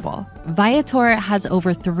unforgettable. Viator has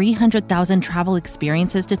over 300,000 travel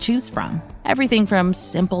experiences to choose from. Everything from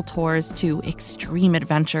simple tours to extreme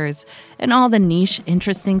adventures and all the niche,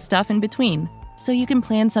 interesting stuff in between. So you can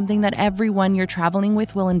plan something that everyone you're traveling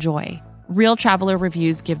with will enjoy. Real traveler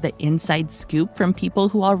reviews give the inside scoop from people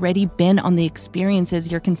who already been on the experiences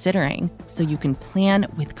you're considering, so you can plan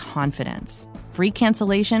with confidence. Free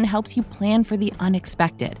cancellation helps you plan for the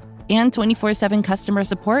unexpected. And 24/7 customer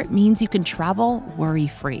support means you can travel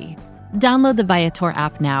worry-free. Download the Viator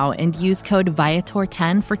app now and use code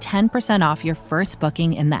Viator10 for 10% off your first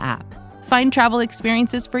booking in the app. Find travel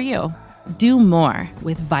experiences for you. Do more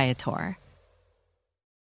with Viator.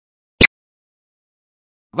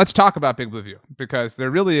 Let's talk about Big Blue View, because there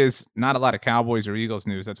really is not a lot of Cowboys or Eagles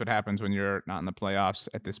news. That's what happens when you're not in the playoffs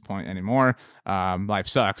at this point anymore. Life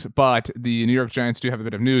sucks. But the New York Giants do have a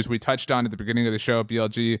bit of news. We touched on at the beginning of the show,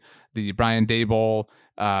 BLG, the Brian Daboll,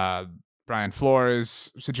 Brian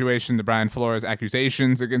Flores situation, the Brian Flores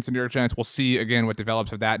accusations against the New York Giants. We'll see again what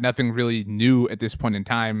develops of that. Nothing really new at this point in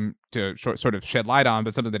time to sort of shed light on,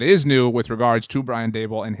 but something that is new with regards to Brian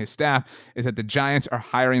Daboll and his staff is that the Giants are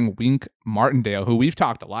hiring Wink Martindale, who we've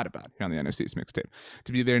talked a lot about here on the NFC's Mixtape,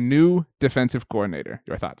 to be their new defensive coordinator.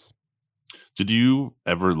 Your thoughts? Did you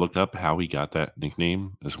ever look up how he got that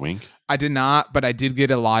nickname as Wink? I did not, but I did get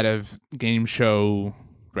a lot of game show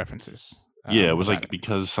references. Yeah, it was like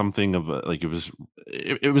because something of like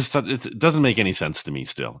it doesn't make any sense to me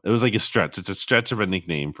still. It was like a stretch. It's a stretch of a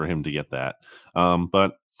nickname for him to get that.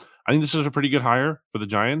 But I think this is a pretty good hire for the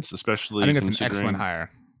Giants, especially I think it's an excellent hire.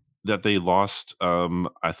 That they lost,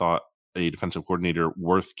 I thought, a defensive coordinator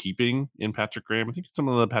worth keeping in Patrick Graham. I think some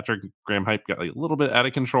of the Patrick Graham hype got like a little bit out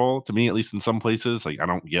of control to me, at least in some places. Like I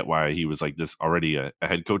don't get why he was like this already a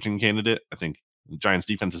head coaching candidate. I think the Giants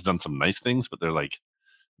defense has done some nice things, but they're like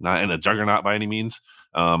not in a juggernaut by any means.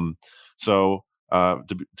 So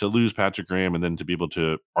to lose Patrick Graham and then to be able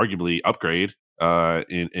to arguably upgrade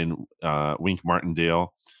in Wink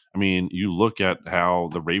Martindale. I mean, you look at how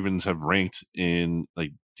the Ravens have ranked in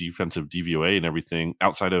like defensive DVOA and everything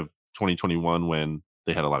outside of 2021 when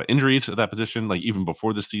they had a lot of injuries at that position. Like even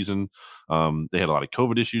before the season, they had a lot of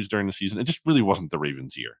COVID issues during the season. It just really wasn't the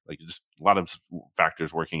Ravens' year. Like just a lot of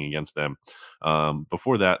factors working against them.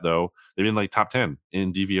 Before that, though, they've been like top 10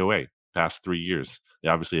 in DVOA past 3 years. They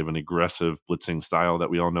obviously have an aggressive blitzing style that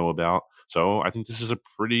we all know about. So I think this is a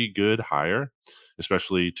pretty good hire,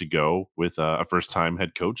 especially to go with a first-time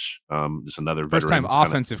head coach. Just another first-time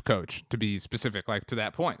offensive coach, to be specific. Like to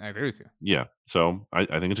that point, I agree with you. Yeah, so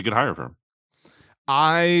I think it's a good hire for him.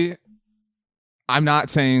 I'm not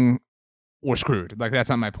saying we're screwed. Like that's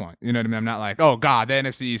not my point. You know what I mean? I'm not like, oh God, the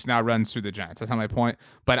NFC East now runs through the Giants. That's not my point.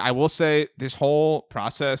 But I will say this whole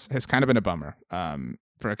process has kind of been a bummer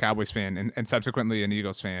for a Cowboys fan and subsequently an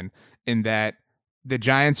Eagles fan, in that the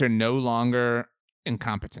Giants are no longer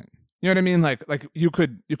incompetent. You know what I mean? Like you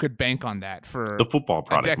could bank on that for the football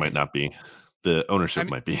product might not be. The ownership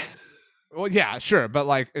might be. Well, yeah, sure. But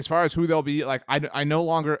like, as far as who they'll be, like, I no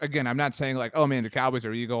longer, again, I'm not saying like, oh man, the Cowboys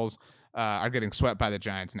or Eagles are getting swept by the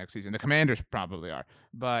Giants next season. The Commanders probably are,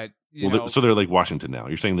 but so they're like Washington now.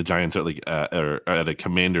 You're saying the Giants are like are at a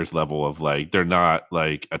Commanders level of like, they're not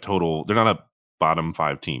like they're not a bottom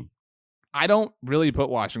 5 team. I don't really put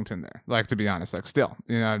Washington there, like, to be honest, like still,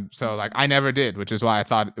 so like I never did, which is why I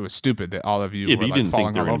thought it was stupid that all of you were but you like didn't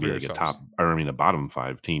falling think they were all going over to be like yourselves. a bottom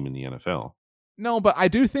 5 team in the NFL. No, but I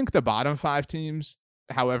do think the bottom 5 teams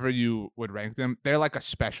however you would rank them, they're like a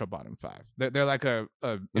special bottom 5. They're like a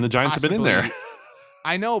And the Giants have been in there.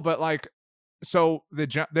 I know, but like, so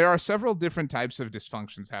there are several different types of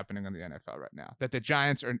dysfunctions happening in the NFL right now that the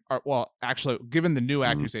Giants are well, actually, given the new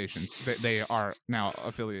accusations that they are now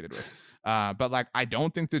affiliated with. But like, I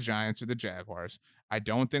don't think the Giants are the Jaguars. I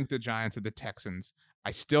don't think the Giants are the Texans.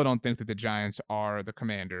 I still don't think that the Giants are the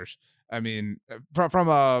Commanders. I mean, from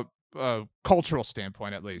a cultural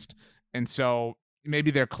standpoint, at least. And so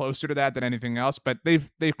maybe they're closer to that than anything else, but they've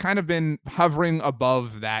kind of been hovering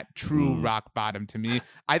above that true rock bottom to me.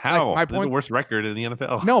 How? Like, my point, they're the worst record in the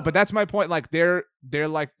NFL. No, but that's my point. Like their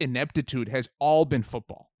like ineptitude has all been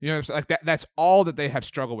football. You know what I'm saying? Like that's all that they have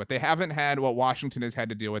struggled with. They haven't had what Washington has had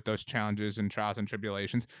to deal with, those challenges and trials and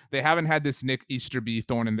tribulations. They haven't had this Nick Easterby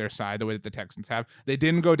thorn in their side the way that the Texans have. They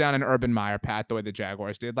didn't go down an Urban Meyer path the way the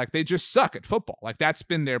Jaguars did. Like they just suck at football. Like that's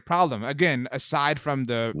been their problem. Again, aside from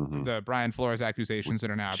the Brian Flores accusations that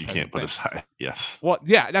are now you can't put aside. Yes. Well,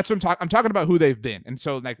 yeah, that's what I'm talking. I'm talking about who they've been. And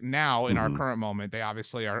so like now in our current moment, they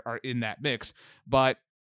obviously are in that mix. But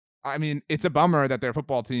I mean, it's a bummer that their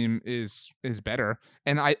football team is better.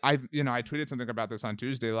 And I tweeted something about this on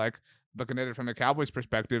Tuesday, like looking at it from a Cowboys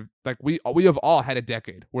perspective, like we have all had a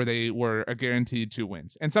decade where they were a guaranteed 2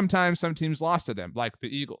 wins. And sometimes some teams lost to them, like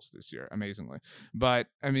the Eagles this year, amazingly. But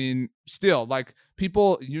I mean, still, like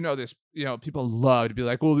people, people love to be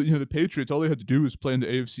like, well, the Patriots, all they had to do was play in the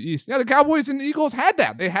AFC East. Yeah, the Cowboys and the Eagles had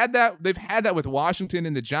that. They've had that with Washington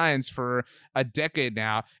and the Giants for a decade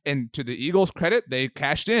now. And to the Eagles' credit, they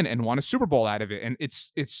cashed in and won a Super Bowl out of it. And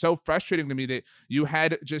it's so frustrating to me that you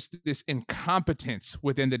had just this incompetence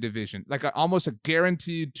within the division, like almost a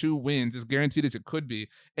guaranteed 2 wins, as guaranteed as it could be,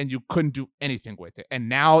 and you couldn't do anything with it. And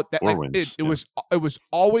now that it was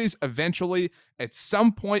always eventually at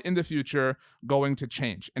some point in the future going to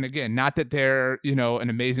change. And again, not that they're, an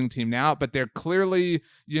amazing team now, but they're clearly,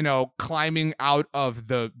 climbing out of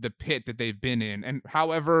the pit that they've been in. And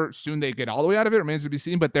however soon they get all the way out of it remains to be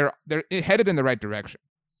seen, but they're headed in the right direction.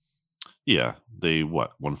 Yeah. They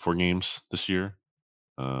won 4 games this year.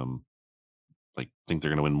 Think they're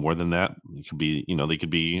going to win more than that. It could be, they could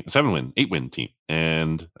be a 7-win, 8-win team.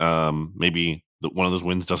 And maybe one of those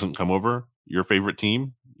wins doesn't come over your favorite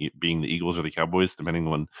team, being the Eagles or the Cowboys, depending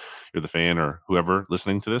on you're the fan or whoever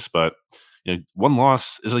listening to this. But one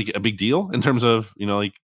loss is like a big deal in terms of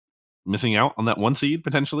missing out on that 1 seed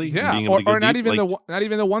potentially. Yeah, being or not even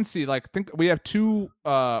the 1 seed. Like think we have 2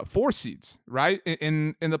 4 seeds right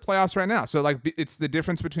in the playoffs right now. So like it's the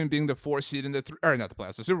difference between being the 4 seed and the 3, or not the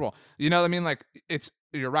playoffs, the Super Bowl. You know what I mean? Like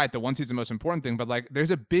you're right. The 1 seed's the most important thing, but like there's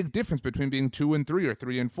a big difference between being 2 and 3 or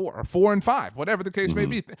 3 and 4 or 4 and 5, whatever the case may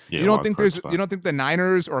be. Yeah, you don't think the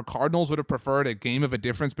Niners or Cardinals would have preferred a game of a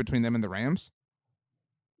difference between them and the Rams?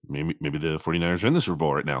 Maybe the 49ers are in the Super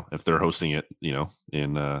Bowl right now if they're hosting it,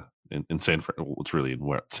 in it's really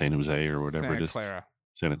in San Jose or whatever it is.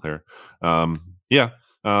 Santa Clara.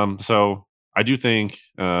 So I do think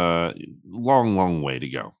long way to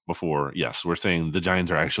go before, yes, we're saying the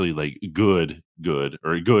Giants are actually like good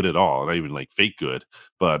or good at all, not even like fake good.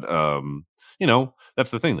 But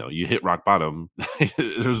that's the thing though. You hit rock bottom.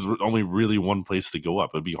 There's only really one place to go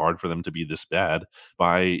up. It'd be hard for them to be this bad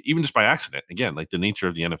even just by accident. Again, like the nature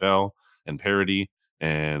of the NFL and parity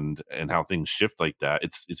and how things shift like that.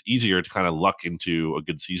 It's easier to kind of luck into a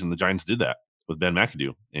good season. The Giants did that with Ben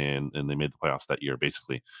McAdoo, and they made the playoffs that year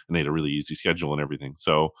basically, and they had a really easy schedule and everything.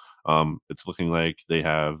 So it's looking like they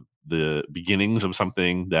have the beginnings of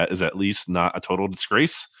something that is at least not a total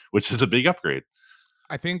disgrace, which is a big upgrade.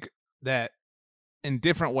 I think that in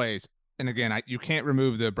different ways, and again, you can't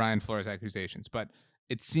remove the Brian Flores accusations, but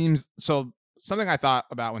it seems so. Something I thought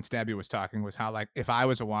about when Stabby was talking was how, like, if I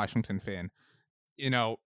was a Washington fan,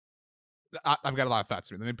 I've got a lot of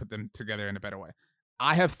thoughts. Let me put them together in a better way.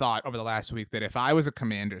 I have thought over the last week that if I was a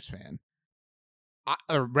Commanders fan,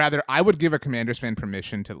 I would give a Commanders fan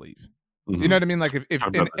permission to leave. You know what I mean? Like if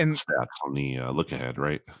and stats on the look ahead,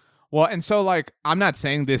 right? Well, and so like I'm not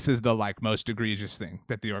saying this is the like most egregious thing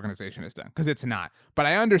that the organization has done, because it's not. But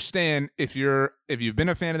I understand if you've been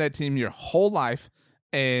a fan of that team your whole life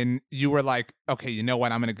and you were like, okay, you know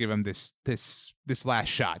what, I'm going to give him this last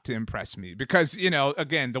shot to impress me, because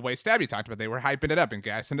again, the way Stabby talked about, they were hyping it up and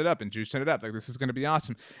gassing it up and juicing it up, like this is going to be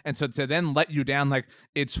awesome. And so to then let you down, like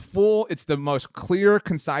it's the most clear,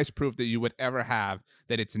 concise proof that you would ever have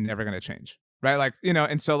that it's never going to change. Right. Like,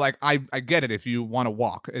 and so like, I get it. If you want to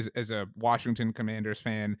walk as a Washington Commanders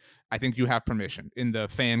fan I think you have permission in the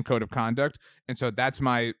fan code of conduct. And so that's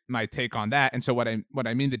my take on that. And so what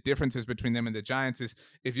I mean, the differences between them and the Giants is,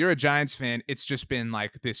 if you're a Giants fan, it's just been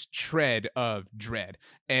like this tread of dread.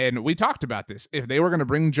 And we talked about this. If they were going to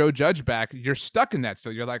bring Joe Judge back, you're stuck in that. So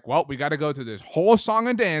you're like, well, we got to go through this whole song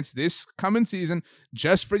and dance this coming season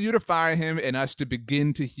just for you to fire him and us to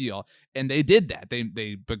begin to heal. And they did that. They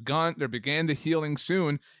began the healing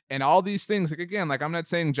soon. And all these things, like, again, like, I'm not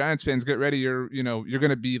saying Giants fans get ready, you're going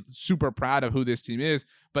to be super proud of who this team is,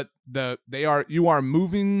 but you are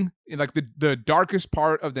moving, like, the darkest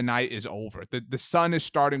part of the night is over. The sun is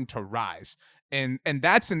starting to rise. And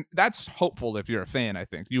that's hopeful if you're a fan. I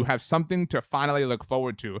think you have something to finally look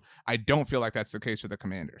forward to. I don't feel like that's the case for the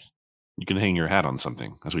Commanders. You can hang your hat on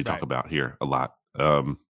something, as we talk Right. about here a lot.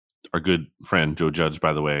 Our good friend Joe Judge,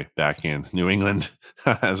 by the way, back in New England,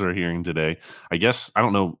 as we're hearing today. I guess, I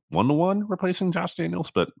don't know, 1-to-1 replacing Josh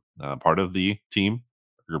Daniels, but part of the team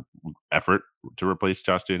effort to replace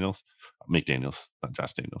Josh Daniels, McDaniels, not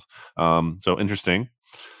Josh Daniels. So interesting,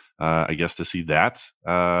 I guess, to see that.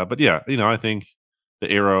 But yeah, I think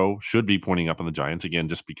the arrow should be pointing up on the Giants again,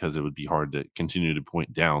 just because it would be hard to continue to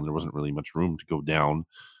point down. There wasn't really much room to go down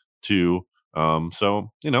to.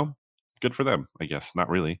 So, good for them, I guess. Not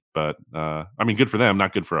really, but I mean, good for them,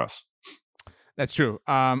 not good for us. That's true.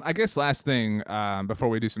 I guess last thing, before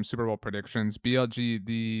we do some Super Bowl predictions, BLG,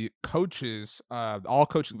 the coaches, all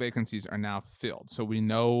coaching vacancies are now filled. So we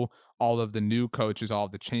know all of the new coaches, all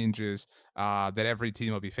of the changes that every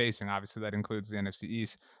team will be facing. Obviously, that includes the NFC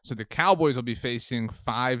East. So the Cowboys will be facing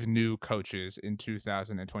 5 new coaches in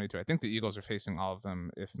 2022. I think the Eagles are facing all of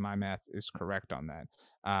them, if my math is correct on that.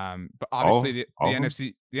 But obviously,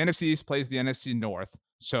 the NFC East plays the NFC North.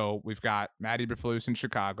 So we've got Matty Eberflus in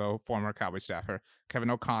Chicago, former Cowboys staffer,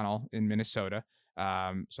 Kevin O'Connell in Minnesota.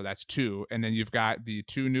 So that's 2. And then you've got the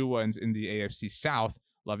 2 new ones in the AFC South,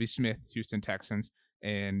 Lovie Smith, Houston Texans,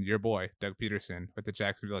 and your boy, Doug Peterson, with the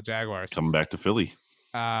Jacksonville Jaguars. Coming back to Philly.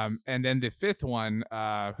 And then the 5th one,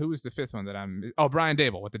 who was the 5th one Brian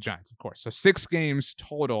Daboll with the Giants, of course. So 6 games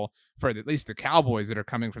total for at least the Cowboys that are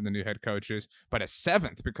coming from the new head coaches, but a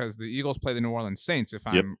 7th because the Eagles play the New Orleans Saints, if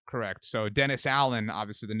I'm correct. So Dennis Allen,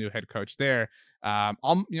 obviously the new head coach there.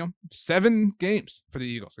 7 games for the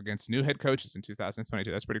Eagles against new head coaches in 2022.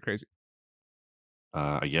 That's pretty crazy.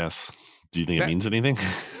 I guess. Do you think it means anything?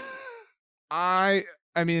 I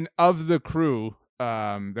mean, of the crew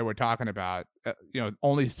that we're talking about,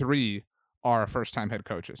 only 3 are first-time head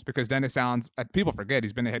coaches, because Dennis Allen's, people forget,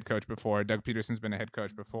 he's been a head coach before. Doug Peterson's been a head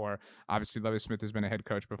coach before. Obviously, Lovie Smith has been a head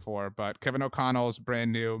coach before, but Kevin O'Connell's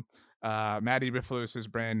brand new. Matty Eberflus is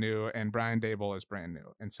brand new, and Brian Daboll is brand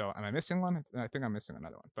new. And so, am I missing one? I think I'm missing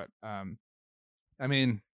another one. But I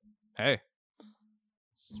mean, hey,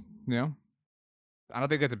 I don't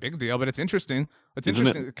think it's a big deal, but it's interesting.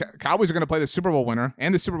 Cowboys are going to play the Super Bowl winner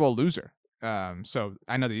and the Super Bowl loser. So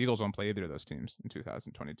I know the Eagles won't play either of those teams in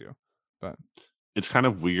 2022. But it's kind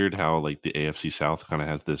of weird how, like, the AFC South kind of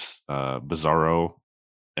has this bizarro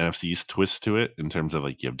NFC East twist to it, in terms of,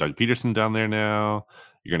 like, you have Doug Peterson down there now.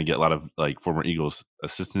 You're going to get a lot of, like, former Eagles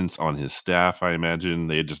assistants on his staff, I imagine.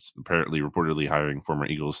 They had just reportedly hiring former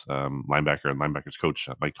Eagles linebacker and linebackers coach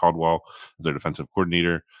Mike Caldwell as their defensive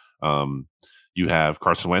coordinator. You have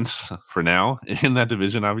Carson Wentz for now in that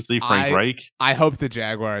division, obviously. Frank Reich. I hope the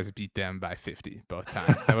Jaguars beat them by 50 both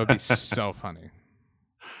times. That would be so funny.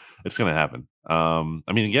 It's going to happen.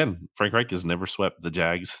 I mean, again, Frank Reich has never swept the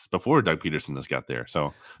Jags before Doug Peterson has got there.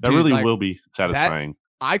 So that will be satisfying.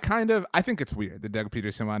 I think it's weird that Doug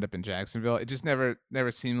Peterson wound up in Jacksonville. It just never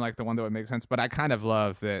seemed like the one that would make sense. But I kind of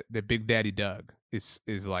love that Big Daddy Doug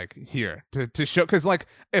is like here to show, because, like,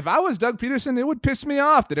 if I was Doug Peterson, it would piss me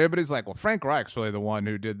off that everybody's like, well, Frank Reich's really the one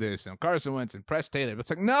who did this, and Carson Wentz and Press Taylor. But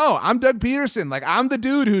it's like, no, I'm Doug Peterson. Like, I'm the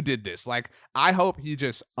dude who did this. Like, I hope he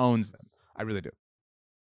just owns them. I really do.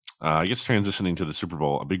 I guess transitioning to the Super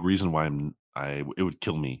Bowl, a big reason why it would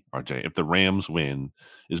kill me, RJ, if the Rams win,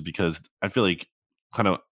 is because I feel like, kind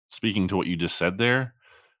of speaking to what you just said there,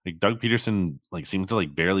 like, Doug Peterson, like, seems to,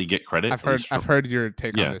 like, barely get credit. I've heard your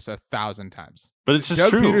take on this 1,000 times, but it's just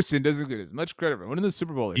Doug true. Peterson doesn't get as much credit for winning the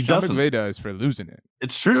Super Bowl as Sean McVay does for losing it.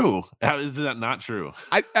 It's true. How is that not true?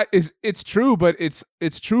 It's true, but it's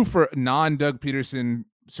true for non-Doug Peterson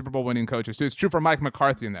Super Bowl winning coaches too. It's true for Mike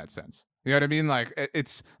McCarthy in that sense. You know what I mean? Like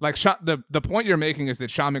it's like the point you're making is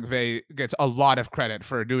that Sean McVay gets a lot of credit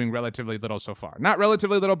for doing relatively little so far. Not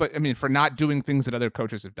relatively little, but I mean for not doing things that other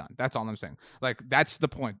coaches have done. That's all I'm saying. Like that's the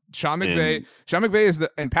point. Sean McVay is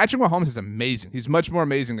and Patrick Mahomes is amazing. He's much more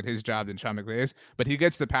amazing at his job than Sean McVay is, but he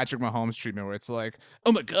gets the Patrick Mahomes treatment where it's like,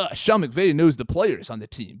 oh my gosh, Sean McVay knows the players on the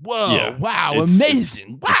team. Whoa, wow,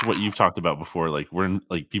 amazing. Wow. It's what you've talked about before. Like we're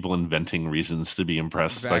like people inventing reasons to be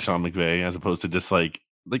impressed by Sean McVay as opposed to just like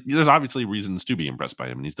there's obviously reasons to be impressed by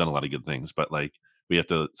him and he's done a lot of good things, but like we have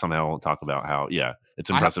to somehow talk about how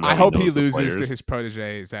it's impressive. I hope he loses to his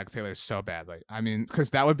protege Zach Taylor so badly. I mean,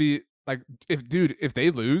 because that would be like if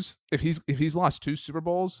they lose, if he's lost 2 Super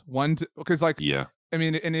Bowls, because like I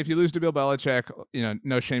mean, and if you lose to Bill Belichick,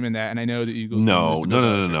 no shame in that. And I know the Eagles.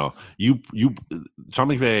 No. You Sean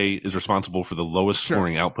McVay is responsible for the lowest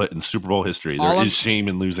scoring output in Super Bowl history. There is shame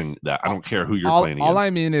in losing that. I don't care who you're playing against. All I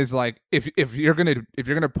mean is like if you're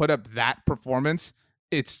gonna put up that performance,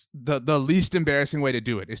 it's the least embarrassing way to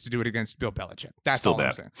do it is to do it against Bill Belichick. That's still all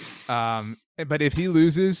bad. I'm saying. But if he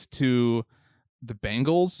loses to the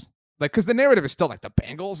Bengals. Like, because the narrative is still like the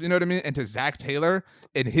Bengals, you know what I mean? And to Zach Taylor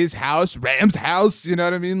in his house, Rams house, you know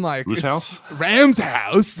what I mean? Like, whose house? Rams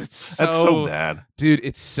house. That's so bad, dude.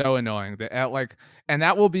 It's so annoying that and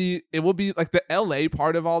it will be like the LA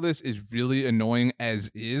part of all this is really annoying as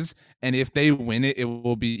is. And if they win it, it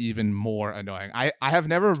will be even more annoying. I have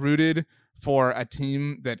never rooted for a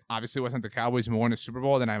team that obviously wasn't the Cowboys more in a Super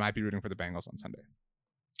Bowl than I might be rooting for the Bengals on Sunday.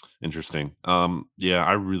 Interesting.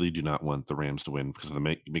 I really do not want the Rams to win because of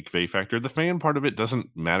the McVay factor. The fan part of it doesn't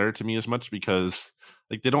matter to me as much because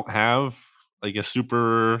like they don't have like a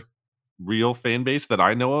super real fan base that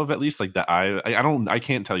I know of, at least like that. I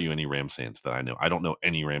can't tell you any Rams fans that I know. I don't know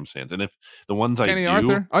any Rams fans, and if the ones Kenny I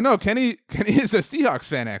do, Arthur. Oh no, Kenny is a Seahawks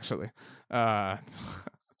fan actually.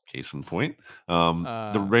 Case in point.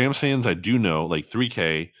 The Rams fans I do know, like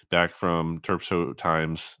 3K back from Turf Show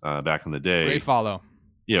times back in the day. Great follow.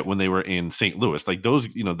 Yeah, when they were in St. Louis, like those,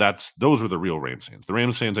 those were the real Rams fans. The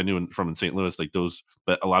Rams fans I knew from St. Louis, like those,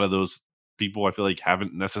 but a lot of those people I feel like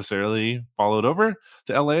haven't necessarily followed over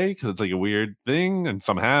to LA because it's like a weird thing, and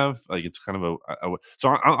some have. Like it's kind of so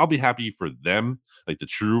I'll be happy for them, like the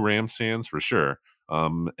true Rams fans for sure,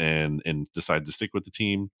 and decide to stick with the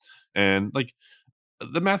team, and like.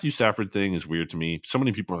 The Matthew Stafford thing is weird to me. So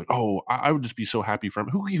many people are like, "Oh, I would just be so happy for him."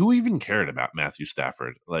 Who even cared about Matthew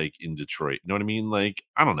Stafford like in Detroit? You know what I mean? Like,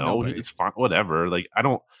 I don't know. Nobody. It's fine, whatever. Like,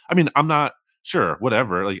 I'm not sure,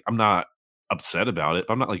 whatever. Like, I'm not upset about it,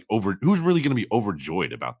 but I'm not like who's really going to be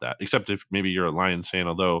overjoyed about that? Except if maybe you're a Lions fan,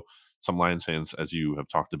 although some Lions fans, as you have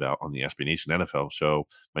talked about on the SB Nation NFL show,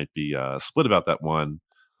 might be split about that one.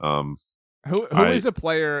 Who is a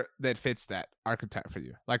player that fits that archetype for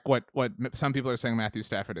you? Like what some people are saying Matthew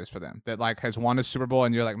Stafford is for them, that like has won a Super Bowl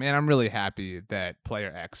and you're like, man, I'm really happy that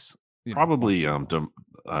player X. Probably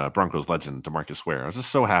Broncos legend DeMarcus Ware. I was just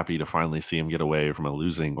so happy to finally see him get away from a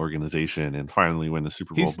losing organization and finally win the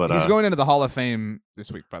Super Bowl. He's going into the Hall of Fame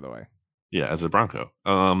this week, by the way. Yeah, as a Bronco.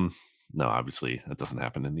 No, obviously that doesn't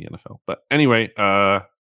happen in the NFL. But anyway,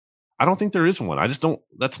 I don't think there is one. I just don't.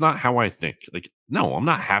 That's not how I think. Like, no, I'm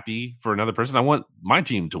not happy for another person. I want my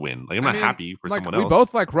team to win. Like, I'm not happy for someone else. We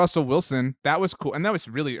both like Russell Wilson. That was cool, and that was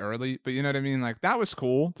really early. But you know what I mean? Like, that was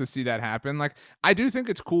cool to see that happen. Like, I do think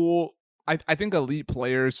it's cool. I think elite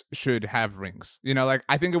players should have rings. You know, like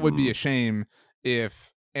I think it would be a shame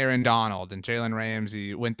if Aaron Donald and Jalen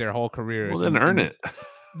Ramsey went their whole careers. Well, then earn it.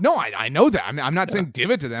 No, I know that. I mean, I'm not saying give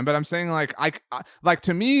it to them, but I'm saying like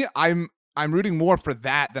to me, I'm rooting more for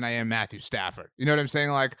that than I am Matthew Stafford. You know what I'm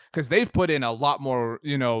saying? Like, because they've put in a lot more,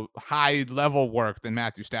 high level work than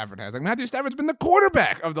Matthew Stafford has. Like, Matthew Stafford's been the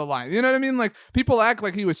quarterback of the Lions. You know what I mean? Like, people act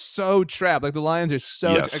like he was so trapped. Like, the Lions are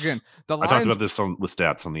so, again, the Lions. I talked about this with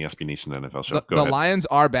stats on the SB Nation NFL show. The Lions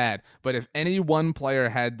are bad, but if any one player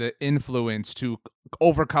had the influence to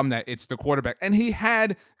overcome that, it's the quarterback. And he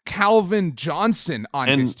had Calvin Johnson on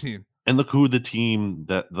his team. And look who the team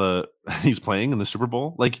that he's playing in the Super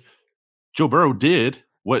Bowl. Like, Joe Burrow did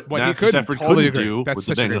what Matthew Stafford couldn't do with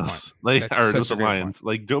the Bengals, or with the Lions.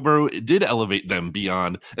 Like, Joe Burrow did elevate them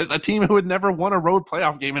beyond a team who had never won a road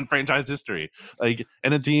playoff game in franchise history, like,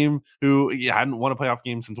 and a team who hadn't won a playoff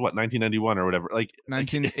game since 1991 or whatever, like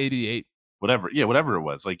 1988, whatever it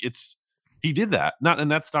was. Like, he did that. And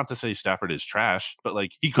that's not to say Stafford is trash, but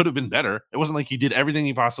like he could have been better. It wasn't like he did everything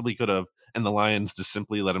he possibly could have, and the Lions just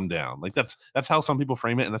simply let him down. Like that's how some people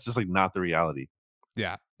frame it, and that's just like not the reality.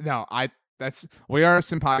 Yeah, no, we are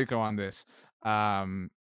simpatico on this.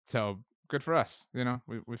 So good for us.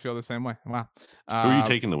 We feel the same way. Wow. Who are you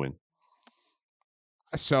taking to win?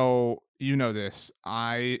 So you know this.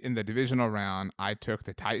 In the divisional round, I took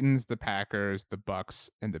the Titans, the Packers, the Bucks,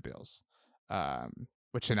 and the Bills,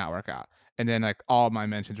 which did not work out. And then like all my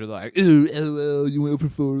mentions were like, "Ooh, LOL, you went for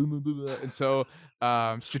 4." And so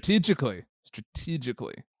strategically,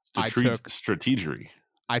 Strategery.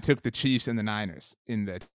 I took the Chiefs and the Niners in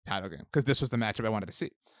the title game because this was the matchup I wanted to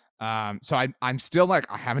see. So I'm still like,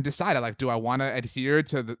 I haven't decided. Like, do I want to adhere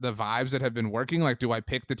to the vibes that have been working? Like, do I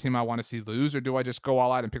pick the team I want to see lose, or do I just go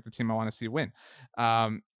all out and pick the team I want to see win?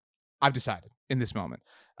 I've decided in this moment.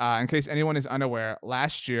 In case anyone is unaware,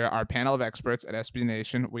 last year, our panel of experts at SB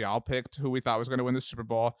Nation, we all picked who we thought was going to win the Super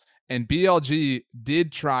Bowl. And BLG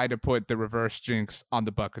did try to put the reverse jinx on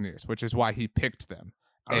the Buccaneers, which is why he picked them.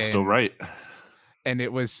 I was still right. And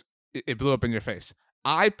it blew up in your face.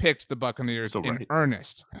 I picked the Buccaneers in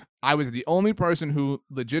earnest. I was the only person who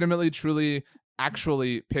legitimately, truly,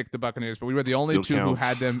 actually picked the Buccaneers, but we were the only two who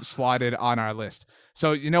had them slotted on our list.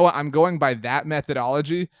 So you know what? I'm going by that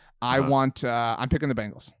methodology. I'm picking the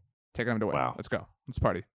Bengals. Taking them to win. Wow. Let's go. Let's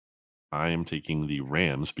party. I am taking the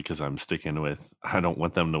Rams because I'm sticking with I don't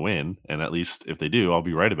want them to win. And at least if they do, I'll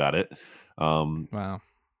be right about it. Wow.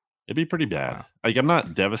 It'd be pretty bad. Wow. Like, I'm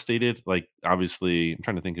not devastated. Like, obviously, I'm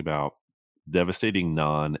trying to think about devastating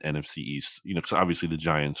non-NFC East. You know, because obviously the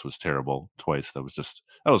Giants was terrible twice. That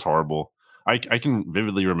was horrible. I can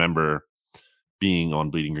vividly remember being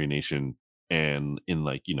on Bleeding Green Nation and in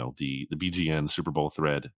like, you know, the BGN Super Bowl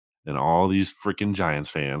thread and all these freaking Giants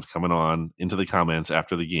fans coming on into the comments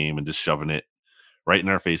after the game and just shoving it right in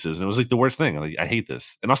our faces. And it was like the worst thing. Like, I hate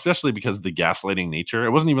this. And especially because of the gaslighting nature.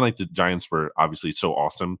 It wasn't even like the Giants were obviously so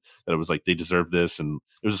awesome that it was like they deserved this. And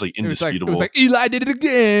it was just like indisputable. It was like Eli did it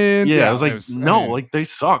again. Yeah, it was like, like they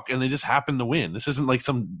suck and they just happened to win. This isn't like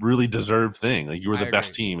some really deserved thing. Like, you were the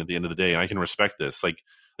best team at the end of the day. And I can respect this. Like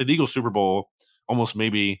the Eagles Super Bowl, almost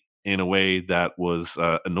maybe in a way that was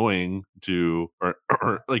annoying to,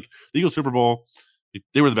 or like the Eagles Super Bowl,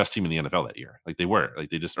 they were the best team in the NFL that year. Like they were, like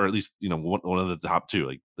they just, or at least, you know, one of the top two.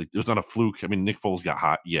 Like it was not a fluke. I mean, Nick Foles got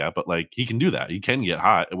hot, yeah, but like he can do that. He can get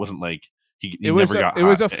hot. It wasn't like he never got hot. It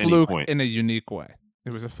was a fluke in a unique way.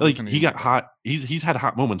 It was a fluke. Like he got hot. He's had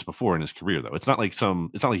hot moments before in his career though. It's not like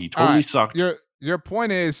he totally sucked. Your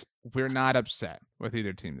point is we're not upset with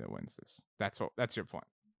either team that wins this. That's your point.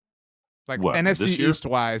 Like what, NFC East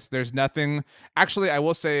wise, there's nothing. Actually, I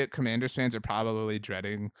will say Commanders fans are probably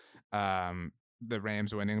dreading the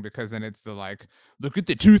Rams winning, because then it's the like, look at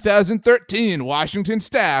the 2013 Washington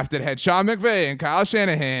staff that had Sean McVay and Kyle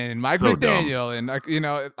Shanahan and Mike McDaniel, and like, you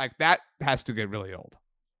know, like that has to get really old.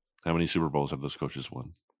 How many Super Bowls have those coaches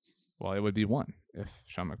won? Well, it would be one if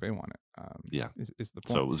Sean McVay won it. Yeah, is the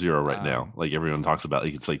point. So 0 right now. Like everyone talks about,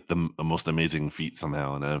 like it's like the most amazing feat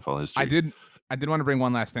somehow in NFL history. I did want to bring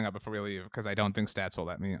one last thing up before we leave, because I don't think stats will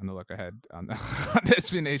let me on the look ahead on the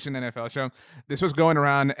SB Nation NFL show. This was going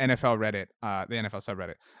around NFL Reddit, the NFL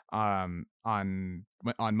subreddit,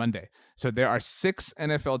 on Monday. So there are 6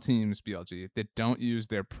 NFL teams, BLG, that don't use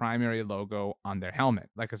their primary logo on their helmet.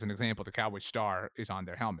 Like as an example, the Cowboy star is on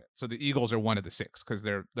their helmet. So the Eagles are one of the 6 because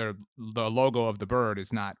the logo of the bird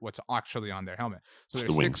is not what's actually on their helmet. So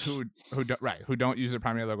there's 6 who don't use their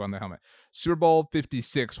primary logo on their helmet. Super Bowl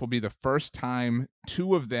 56 will be the first time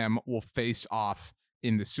 2 of them will face off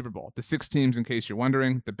in the Super Bowl. The 6 teams, in case you're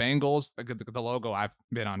wondering, the Bengals, the logo, I've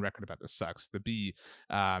been on record about this, sucks. The B,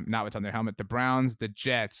 not what's on their helmet. The Browns, the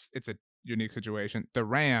Jets, it's a unique situation. The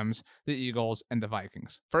Rams, the Eagles, and the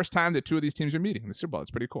Vikings. First time that 2 of these teams are meeting in the Super Bowl.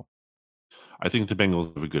 It's pretty cool. I think the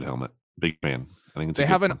Bengals have a good helmet. Big fan. I think they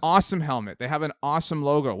have an awesome helmet. They have an awesome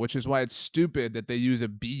logo, which is why it's stupid that they use a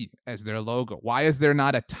bee as their logo. Why is there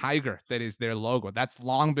not a tiger that is their logo? That's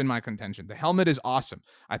long been my contention. The helmet is awesome.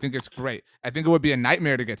 I think it's great. I think it would be a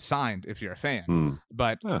nightmare to get signed if you're a fan.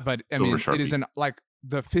 But I mean, it is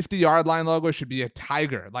the 50-yard line logo should be a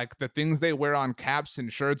tiger. Like the things they wear on caps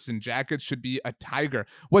and shirts and jackets should be a tiger.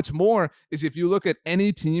 What's more is if you look at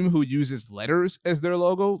any team who uses letters as their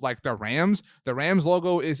logo, like the Rams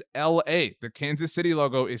logo is LA. The Kansas City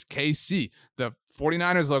logo is KC. The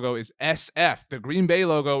 49ers logo is SF. The Green Bay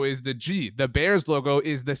logo is the G. The Bears logo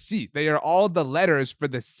is the C. They are all the letters for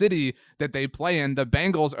the city that they play in. The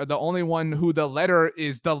Bengals are the only one who the letter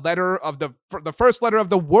is the letter of the first letter of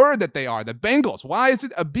the word that they are. The Bengals. Why is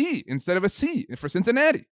it a B instead of a C for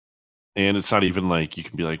Cincinnati? And it's not even like you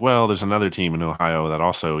can be like, well, there's another team in Ohio that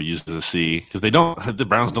also uses a C, because the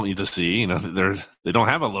Browns don't use a C. You know, they don't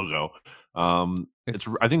have a logo.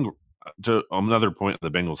 I think, to another point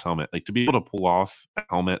of the Bengals helmet, like to be able to pull off a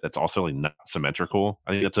helmet that's also like not symmetrical,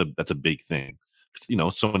 I think that's a big thing. You know,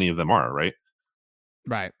 so many of them are, right?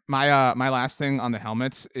 Right. My last thing on the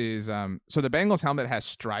helmets is so the Bengals helmet has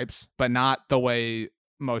stripes, but not the way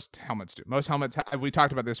most helmets do. Most helmets, we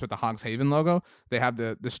talked about this with the Hogs Haven logo. They have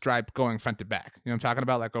the stripe going front to back. You know what I'm talking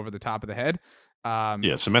about? Like over the top of the head.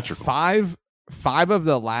 Yeah, symmetrical. Five of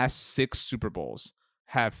the last 6 Super Bowls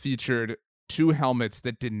have featured 2 helmets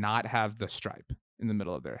that did not have the stripe in the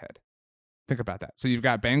middle of their head. Think about that. So you've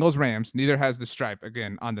got Bengals, Rams. Neither has the stripe,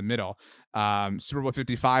 again, on the middle. Super Bowl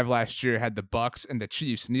 55 last year had the Bucks and the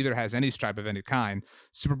Chiefs. Neither has any stripe of any kind.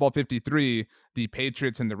 Super Bowl 53, the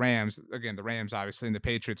Patriots and the Rams. Again, the Rams, obviously, and the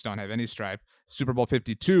Patriots don't have any stripe. Super Bowl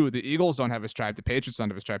 52, the Eagles don't have a stripe. The Patriots don't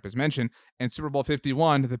have a stripe, as mentioned. And Super Bowl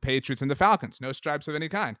 51, the Patriots and the Falcons. No stripes of any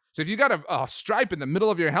kind. So if you got a stripe in the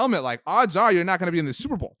middle of your helmet, like, odds are you're not going to be in the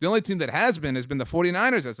Super Bowl. The only team that has been the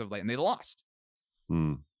 49ers as of late, and they lost.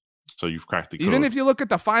 So you've cracked the code. Even if you look at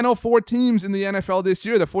the final 4 teams in the NFL this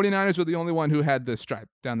year, the 49ers were the only one who had the stripe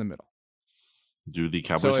down the middle. Do the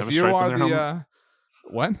Cowboys have a you stripe are on their helmet?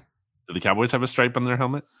 What? Do the Cowboys have a stripe on their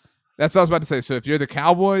helmet? That's what I was about to say. So if you're the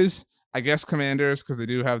Cowboys, I guess Commanders, because they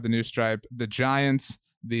do have the new stripe, the Giants,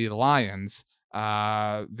 the Lions,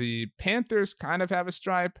 the Panthers kind of have a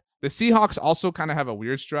stripe. The Seahawks also kind of have a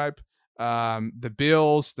weird stripe. The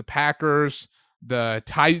Bills, the Packers, the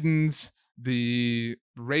Titans, the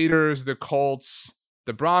Raiders, the Colts,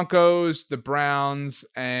 the Broncos, the Browns,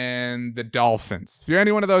 and the Dolphins. If you're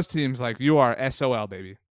any one of those teams, like, you are SOL,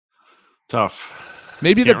 baby. Tough.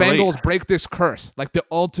 Maybe the Can't Bengals relate. break this curse. Like, the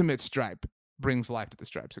ultimate stripe brings life to the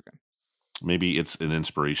stripes again. Maybe it's an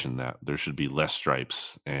inspiration that there should be less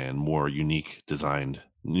stripes and more uniquely designed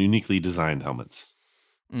helmets.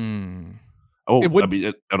 Oh, It would- I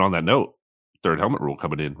mean, and on that note, third helmet rule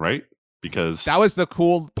coming in, right? Because That was the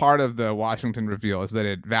cool part of the Washington reveal, is that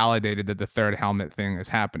it validated that the third helmet thing is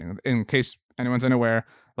happening. In case anyone's unaware,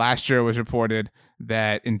 last year it was reported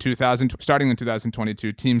that starting in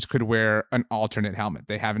 2022, teams could wear an alternate helmet.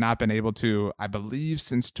 They have not been able to, I believe,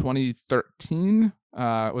 since 2013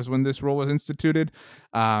 was when this rule was instituted.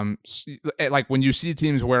 Like, when you see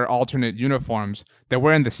teams wear alternate uniforms, they're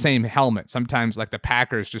wearing the same helmet. Sometimes, like, the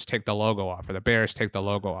Packers just take the logo off, or the Bears take the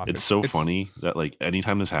logo off. it's so funny that, like,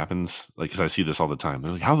 anytime this happens, like, because I see this all the time,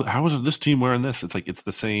 they're like, how is this team wearing this? It's like, it's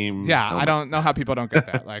the same. Yeah, helmet. I don't know how people don't get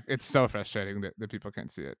that. Like, it's so frustrating that people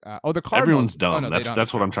can't see it. The Cardinals. Everyone's dumb. Oh, no, they don't.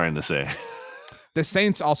 That's what I'm trying to say. The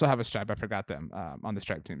Saints also have a stripe. I forgot them on the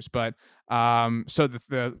stripe teams. But so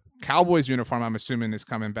the Cowboys uniform, I'm assuming, is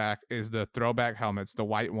coming back, is the throwback helmets, the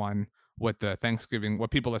white one with the Thanksgiving,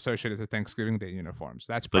 what people associate as the Thanksgiving Day uniforms.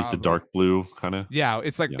 That's probably, Like the dark blue kind of. Yeah,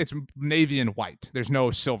 it's like it's navy and white. There's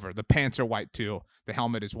no silver. The pants are white too. The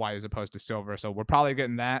helmet is white as opposed to silver. So we're probably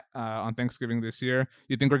getting that on Thanksgiving this year.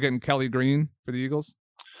 You think we're getting Kelly Green for the Eagles?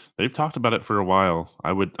 They've talked about it for a while.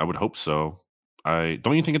 I would hope so.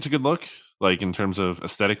 Don't you think it's a good look, like, in terms of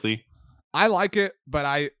aesthetically? I like it,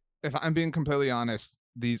 but if I'm being completely honest,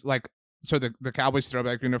 these, like, so the Cowboys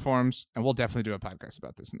throwback uniforms, and we'll definitely do a podcast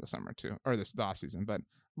about this in the summer too, or the off season. But,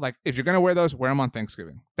 like, if you're gonna wear those, wear them on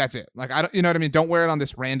Thanksgiving. That's it. Like, I don't, you know what I mean? Don't wear it on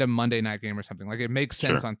this random Monday night game or something. Like, it makes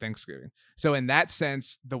sense on Thanksgiving. So in that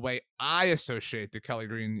sense, the way I associate the Kelly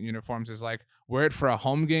Green uniforms is, like, wear it for a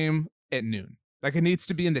home game at noon. Like, it needs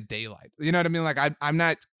to be in the daylight. You know what I mean? Like, I'm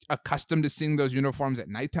not accustomed to seeing those uniforms at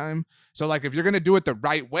nighttime. So, like, if you're going to do it the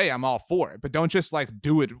right way, I'm all for it. But don't just, like,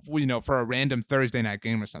 do it, for a random Thursday night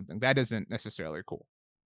game or something. That isn't necessarily cool.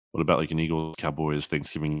 What about, like, an Eagles Cowboys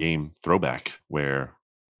Thanksgiving game throwback where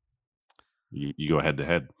you go head to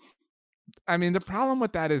head? I mean, the problem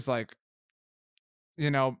with that is, like,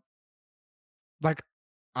 like,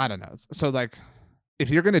 I don't know. So, like, if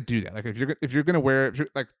you're gonna do that, like, if you're gonna wear,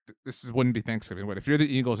 wouldn't be Thanksgiving, but if you're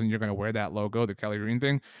the Eagles and you're gonna wear that logo, the Kelly Green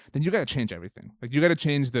thing, then you got to change everything. Like, you got to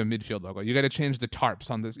change the midfield logo. You got to change the tarps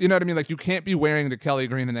on this. You know what I mean? Like, you can't be wearing the Kelly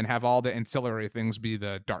Green and then have all the ancillary things be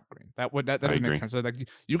the dark green. That doesn't make sense. So, like,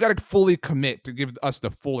 you got to fully commit to give us the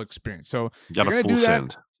full experience. So You got you're a gonna full do that.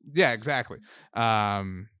 send. Yeah, exactly.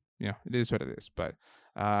 It is what it is. But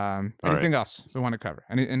anything else we want to cover?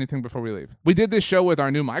 Anything before we leave? We did this show with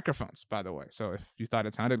our new microphones, by the way. So if you thought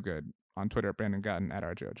it sounded good, on Twitter at Brandon Gotton, at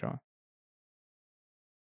RJ Ochoa.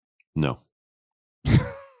 No.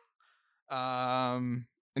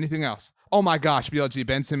 Anything else? Oh my gosh, BLG,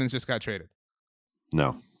 Ben Simmons just got traded.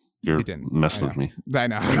 No. You're He didn't. messing I with me. I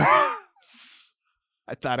know.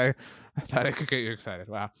 I thought I could get you excited.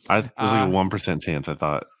 Wow. There's like a 1% chance I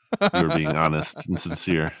thought you were being honest and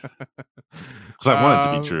sincere. Because I want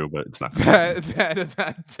it to be true, but it's not.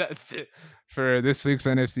 That's it for this week's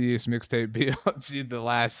NFC East mixtape BLG. The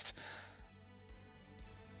last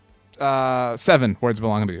 7 words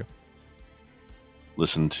belong to you.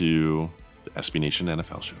 Listen to the SB Nation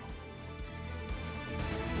NFL show.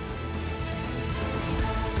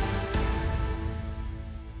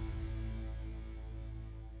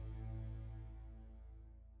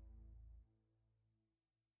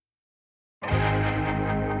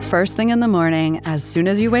 First thing in the morning, as soon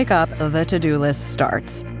as you wake up, the to-do list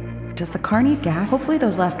starts. Does the car need gas? Hopefully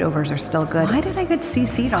those leftovers are still good. Why did I get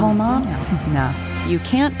CC'd on Mom? No. You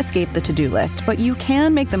can't escape the to-do list, but you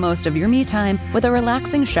can make the most of your me time with a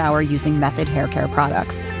relaxing shower using Method Hair Care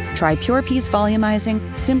products. Try Pure Peace Volumizing,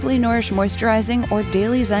 Simply Nourish Moisturizing, or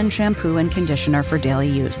Daily Zen Shampoo and Conditioner for daily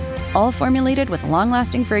use. All formulated with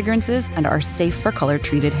long-lasting fragrances and are safe for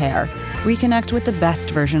color-treated hair. Reconnect with the best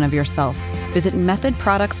version of yourself. Visit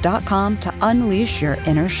methodproducts.com to unleash your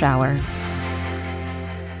inner shower.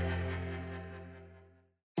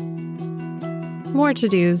 More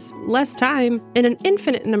to-dos, less time, and an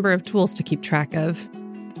infinite number of tools to keep track of.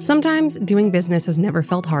 Sometimes doing business has never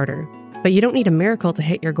felt harder, but you don't need a miracle to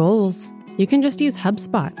hit your goals. You can just use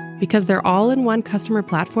HubSpot, because their all-in-one customer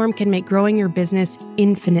platform can make growing your business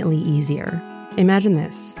infinitely easier. Imagine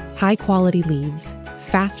this: high-quality leads,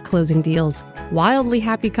 fast closing deals, wildly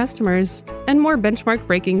happy customers, and more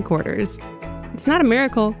benchmark-breaking quarters. It's not a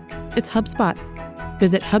miracle, it's HubSpot.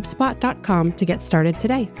 Visit HubSpot.com to get started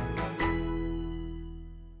today.